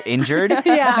that they're injured?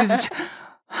 Yeah. She's just,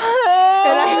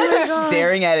 and I was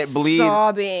staring at it bleed.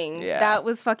 Sobbing. Yeah. That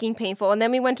was fucking painful. And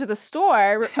then we went to the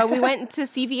store. We went to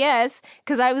CVS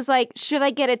because I was like, should I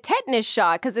get a tetanus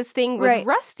shot? Because this thing was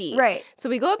rusty. Right. So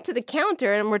we go up to the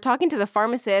counter and we're talking to the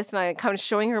pharmacist and I'm kind of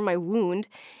showing her my wound.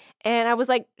 And I was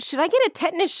like, should I get a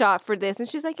tetanus shot for this? And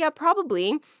she's like, yeah,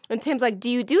 probably. And Tim's like, do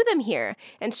you do them here?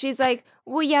 And she's like,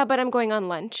 well, yeah, but I'm going on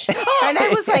lunch. And I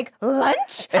was like,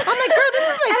 lunch? I'm like, girl, this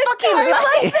is my fucking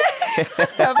life.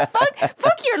 What the fuck?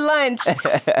 Fuck your lunch.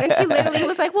 And she literally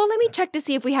was like, well, let me check to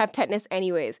see if we have tetanus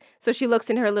anyways. So she looks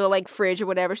in her little like fridge or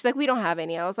whatever. She's like, we don't have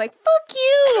any. I was like, fuck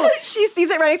you. She sees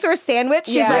it right next to her sandwich.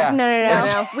 She's like,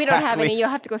 no. We don't have any. You'll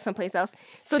have to go someplace else.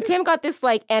 So Tim got this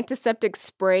like antiseptic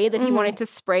spray that he wanted to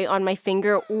spray on my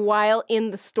finger while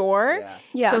in the store.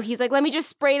 Yeah. So he's like, let me just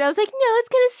spray it. I was like, no, it's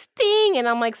going to sting. And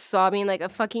I'm like sobbing like a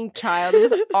fucking child. It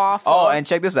was awful. Oh, and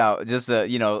check this out. Just,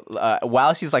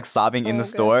 while she's like sobbing in the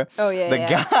store, the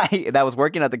guy that was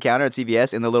working at the counter at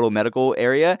CVS in the little medical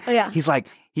area, he's like,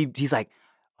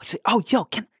 oh, yo,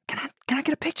 can I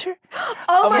get a picture?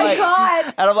 Oh my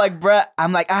God. And I'm like, bruh,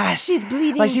 she's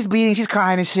bleeding. Like, she's bleeding, she's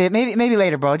crying and shit. Maybe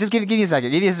later, bro. Just give me a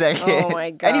second. Oh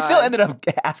my God. And he still ended up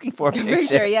asking for a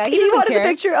picture. Yeah, He wanted the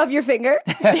picture of your finger.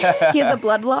 He has a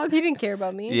blood log. He didn't care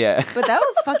about me. Yeah. But that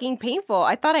was fucking painful.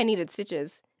 I thought I needed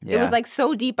stitches. It was like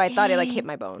so deep, I thought it like hit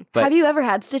my bone. But- Have you ever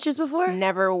had stitches before?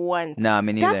 Never once. No,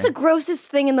 me neither. That's the grossest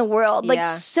thing in the world. Like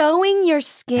sewing your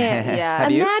skin. Yeah.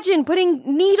 Imagine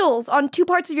putting needles on two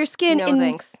parts of your skin No, and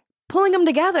thanks. pulling them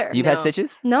together. You've had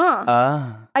stitches?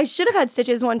 Nah. I should have had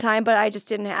stitches one time, but I just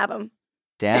didn't have them.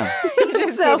 Damn.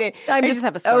 So did it. I'm I just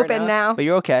have a scar open now. But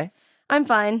you're okay. I'm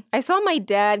fine. I saw my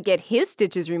dad get his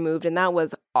stitches removed, and that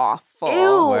was awful.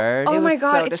 Ew. Word. Oh It my was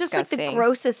God. so It's just like the disgusting.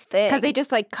 grossest thing. Because they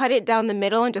just like cut it down the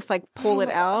middle and just like pull it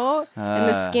out, and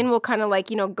the skin will kind of like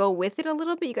go with it a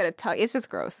little bit. You gotta tug. It's just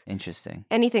gross. Interesting.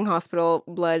 Anything hospital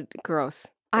blood, gross.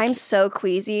 I'm so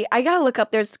queasy. I gotta look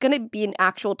up. There's gonna be an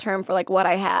actual term for like what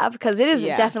I have because it is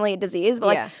definitely a disease. But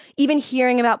like even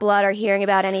hearing about blood or hearing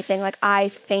about anything, like I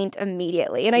faint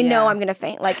immediately, and I know I'm gonna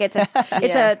faint. Like it's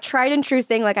a tried and true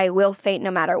thing. Like I will faint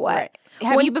no matter what. Right.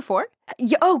 Have you before?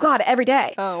 Oh God, every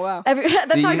day. Oh wow.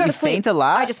 That's how I go to sleep. You faint a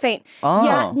lot? I just faint. Oh.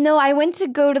 Yeah. No, I went to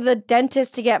go to the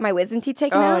dentist to get my wisdom teeth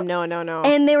taken out. Oh no.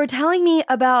 And they were telling me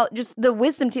about just the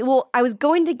wisdom teeth. Well, I was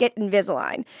going to get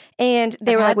Invisalign, and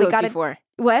they were like, "We got before.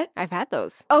 What? I've had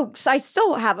those. Oh, so I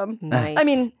still have them. Nice. I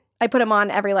mean, I put them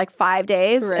on every like 5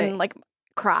 days Right. and like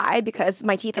cry because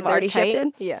my teeth have They're already tight?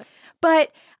 shifted. Yeah.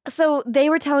 But so they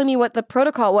were telling me what the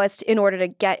protocol was in order to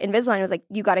get Invisalign. It was like,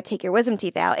 you got to take your wisdom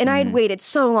teeth out. And I had waited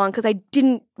so long because I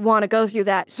didn't want to go through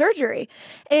that surgery.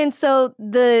 And so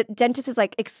the dentist is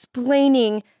like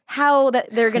explaining how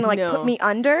that they're going to like put me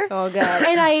under. Oh, God.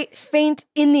 And I faint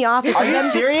in the office. Are and you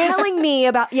them serious? just telling me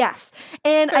about, yes.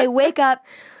 And I wake up.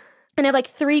 And I have like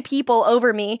 3 people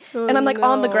over me, and I'm like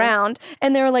on the ground,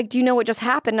 and they were like, "Do you know what just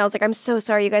happened?" And I was like, "I'm so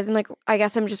sorry, you guys." I'm like, "I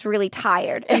guess I'm just really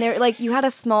tired." And they're like, "You had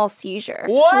a small seizure."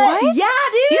 What? Yeah,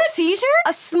 dude. You seizure?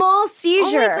 A small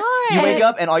seizure. Oh my You God. wake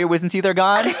up and all your wisdom teeth are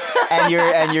gone, and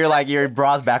you're like your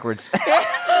bra's backwards.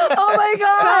 Oh my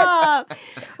god,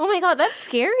 Oh my God, that's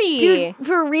scary. dude,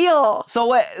 for real. So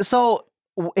what? So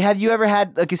have you ever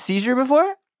had like a seizure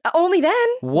before? Only then.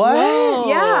 What? Whoa.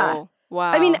 Yeah.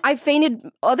 Wow. I mean, I fainted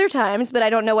other times, but I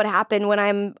don't know what happened when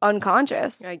I'm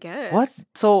unconscious. I guess. What?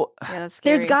 So Yeah, that's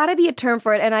scary. There's got to be a term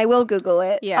for it, and I will Google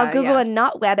it. Yeah, I'll Google yeah. and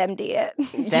not WebMD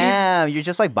it. damn, you're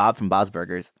just like Bob from Bob's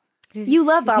Burgers. You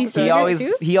love Bob's He Burgers.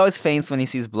 always faints when he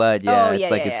sees blood. Yeah, Oh, it's yeah,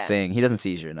 like yeah, his yeah. thing. He doesn't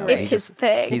seizure. No, It's he his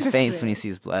thing. He faints when he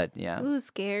sees blood. Yeah. Ooh,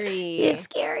 scary. It's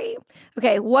scary.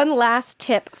 Okay, one last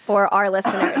tip for our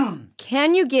listeners.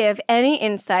 Can you give any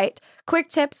insight, quick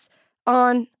tips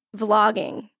on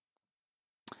vlogging?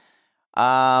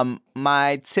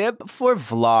 My tip for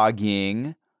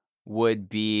vlogging would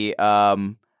be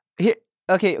here.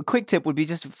 Okay, a quick tip would be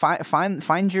just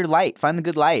find your light, find the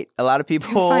good light. A lot of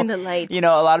people Find the light. You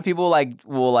know, a lot of people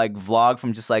will vlog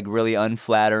from just like really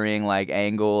unflattering like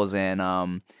angles and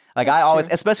like I always,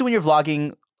 especially when you're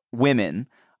vlogging women.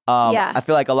 Yeah. I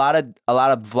feel like a lot of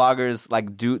vloggers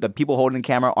like the people holding the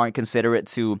camera aren't considerate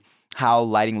to how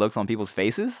lighting looks on people's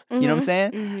faces. You know what I'm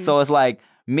saying? Mm-hmm. So it's like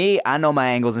me, I know my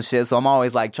angles and shit, so I'm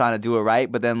always like trying to do it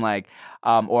right. But then like,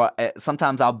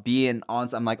 sometimes I'll be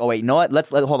I'm like, oh wait, you know what?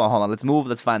 Hold on, let's move.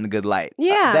 Let's find the good light.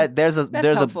 Yeah. There's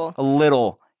helpful. a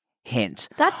little hint.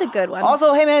 That's a good one.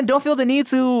 Also, hey man, don't feel the need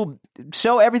to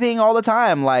show everything all the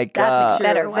time. Like That's a True.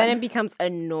 better one. Then it becomes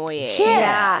annoying.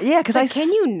 yeah, because Like, can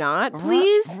you not,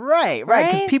 please? Right.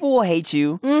 Because Right? people will hate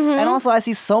you, and also I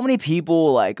see so many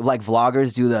people like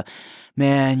vloggers do the,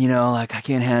 man, you know, like I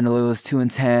can't handle it. It was too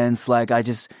intense. Like I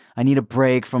need a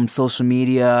break from social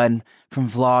media and from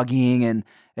vlogging, and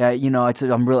you know,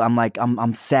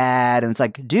 I'm sad, and it's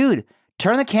like, dude,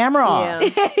 turn the camera off.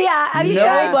 Yeah. Yeah, have you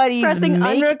tried Nobody's pressing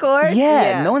unrecord?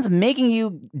 Yeah, no one's making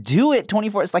you do it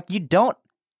 24. It's like you don't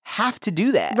have to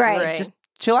do that. Right. Just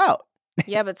chill out.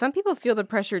 Yeah, but some people feel the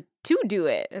pressure to do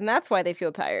it, and that's why they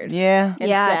feel tired. Yeah. And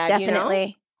Yeah, sad, you know?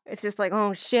 definitely. It's just like,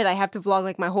 oh shit, I have to vlog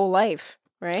like my whole life,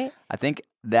 right? I think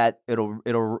that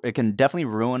it can definitely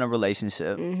ruin a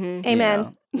relationship. Mm-hmm.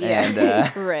 Amen. You know?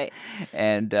 And Right.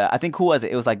 and I think who was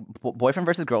it? It was like boyfriend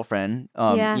versus girlfriend.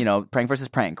 Yeah. You know, prank versus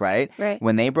prank, right? Right.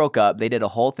 When they broke up, they did a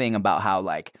whole thing about how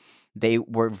like they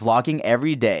were vlogging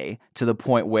every day to the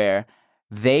point where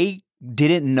they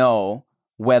didn't know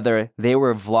whether they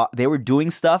were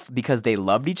doing stuff because they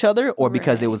loved each other or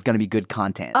because it was going to be good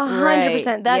content.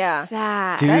 100%. That's Yeah.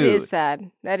 sad. Dude. That is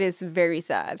sad. That is very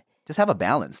sad. Just have a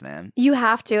balance, man. You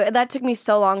have to. That took me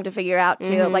so long to figure out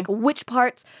too. Like, which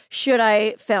parts should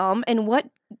I film and what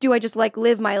do I just like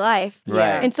live my life?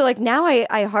 Right. And so like now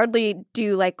I hardly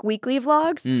do like weekly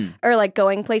vlogs or like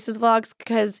going places vlogs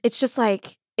because it's just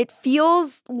like it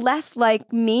feels less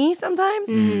like me sometimes.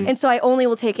 And so I only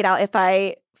will take it out if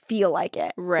I feel like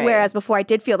it. Right. Whereas before I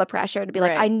did feel the pressure to be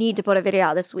like, Right. I need to put a video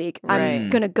out this week. I'm Right.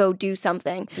 going to go do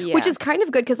something, Yeah. which is kind of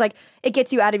good because like it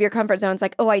gets you out of your comfort zone. It's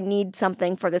like, oh, I need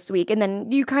something for this week. And then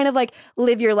you kind of like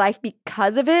live your life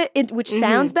because of it, which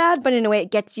sounds bad, but in a way it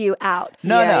gets you out.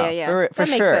 No, Yeah. for That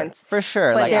makes sure. sense. For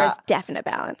sure. But Like there's definite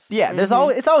balance. yeah, there's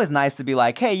always it's always nice to be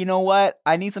like, hey, you know what?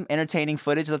 I need some entertaining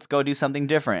footage. Let's go do something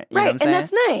different. You know Right. what I'm And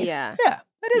saying? that's nice. Yeah. Yeah,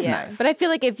 that is Yeah. nice. But I feel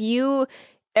like if you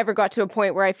ever got to a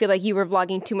point where I feel like you were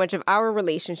vlogging too much of our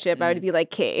relationship, I would be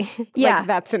like, okay, Yeah. like,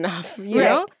 that's enough, you Right.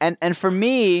 know? And for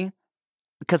me,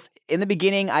 because in the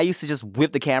beginning I used to just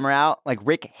whip the camera out. Like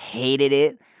Rick hated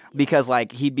it because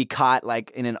like he'd be caught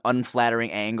like in an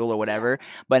unflattering angle or whatever.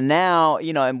 But now,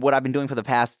 you know, and what I've been doing for the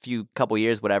past couple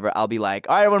years, whatever, I'll be like,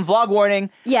 all right, everyone, vlog warning.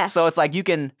 Yes. So it's like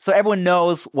so everyone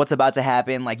knows what's about to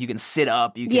happen. Like you can sit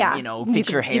up, you can, Yeah. you know, fix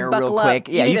your hair real buckle up. quick.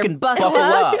 Yeah, you either can buckle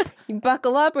up. You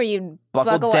buckle up or you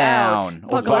buckle down out?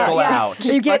 or buckle out.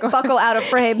 You get buckle out of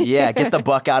frame. Yeah, get the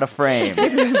buck out of frame.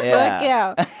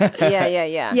 Yeah.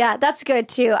 Yeah. Yeah, that's good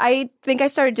too. I think I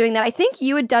started doing that. I think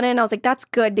you had done it, and I was like, that's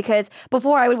good, because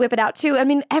before I would whip it out too. I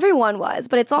mean, everyone was,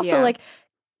 but it's also like,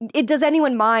 does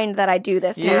anyone mind that I do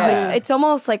this now? It's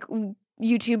almost like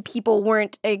YouTube people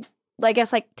weren't, I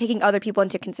guess, like taking other people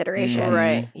into consideration.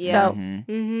 Right. Yeah. So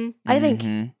I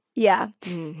think, I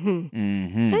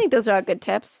think those are all good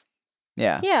tips.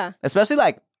 Yeah. Especially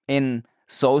like in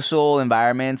social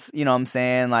environments, you know what I'm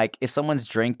saying? Like if someone's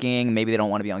drinking, maybe they don't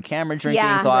want to be on camera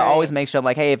drinking. So I always make sure I'm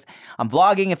like, hey, if I'm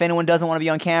vlogging, if anyone doesn't want to be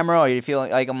on camera or you feel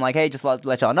like I'm like, hey, just let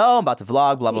y'all know I'm about to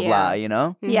vlog, blah, blah, blah, you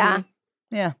know? Yeah.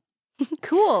 Yeah.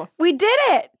 Cool. We did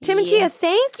it. Tim and Chia,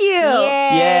 thank you.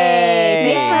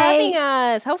 Yay. Thanks for having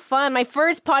us. How fun. My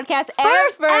first podcast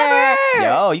ever.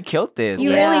 Yo, you killed this.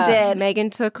 You really did.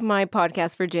 Megan took my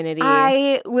podcast virginity.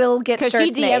 I will get shirts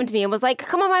because she DM'd made. me and was like,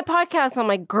 come on my podcast. I'm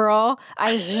like, girl,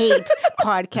 I hate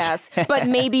podcasts, but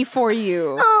maybe for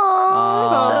you.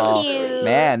 Oh, so cute.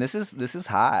 Man, this is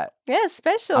hot. Yeah,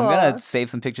 special. I'm going to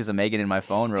save some pictures of Megan in my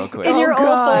phone real quick. In your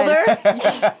old folder?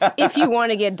 If you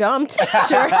want to get dumped,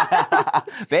 sure.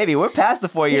 Baby, we're past the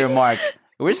 4-year mark.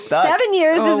 We're stuck. 7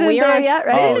 years isn't there yet,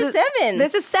 right? This is 7.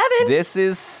 This is 7. This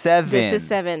is 7. This is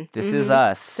 7. This is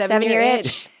us. 7-year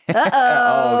itch. Oh,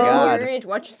 God. 7-year itch.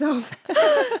 Watch yourself.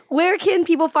 Where can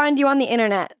people find you on the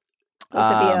internet? Both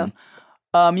of you.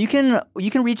 You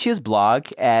can reach his blog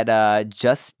at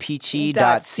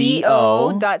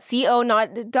justpeachy.co. .co, not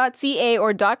 .ca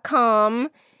or .com.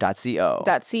 .co.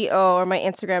 .co or my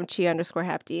Instagram,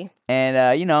 Chia_Habte.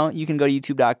 And, you can go to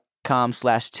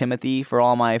youtube.com/Timothy for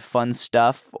all my fun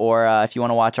stuff. Or if you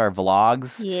want to watch our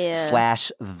vlogs, /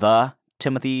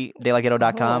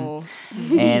 TimothyDeLaGhetto.com. Oh.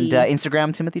 And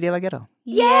Instagram, Timothy DeLaGhetto.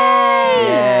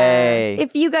 Yay!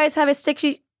 If you guys have a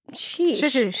sticky...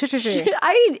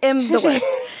 I am the worst.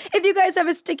 If you guys have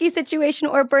a sticky situation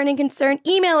or burning concern,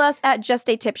 email us at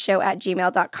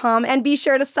justatipshow@gmail.com and be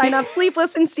sure to sign off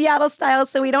Sleepless in Seattle style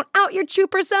so we don't out your true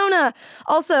persona.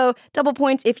 Also, double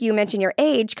points if you mention your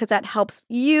age because that helps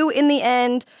you in the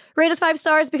end. Rate us 5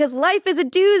 stars because life is a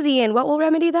doozy, and what will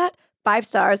remedy that? 5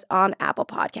 stars on Apple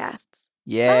Podcasts.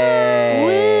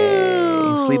 Yay!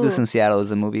 Sleepless in Seattle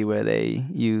is a movie where they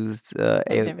used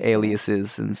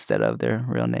aliases instead of their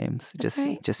real names. Just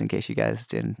in case you guys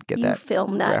didn't get that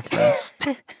film that reference.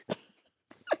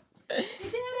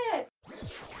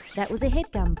 That was a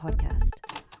HeadGum podcast.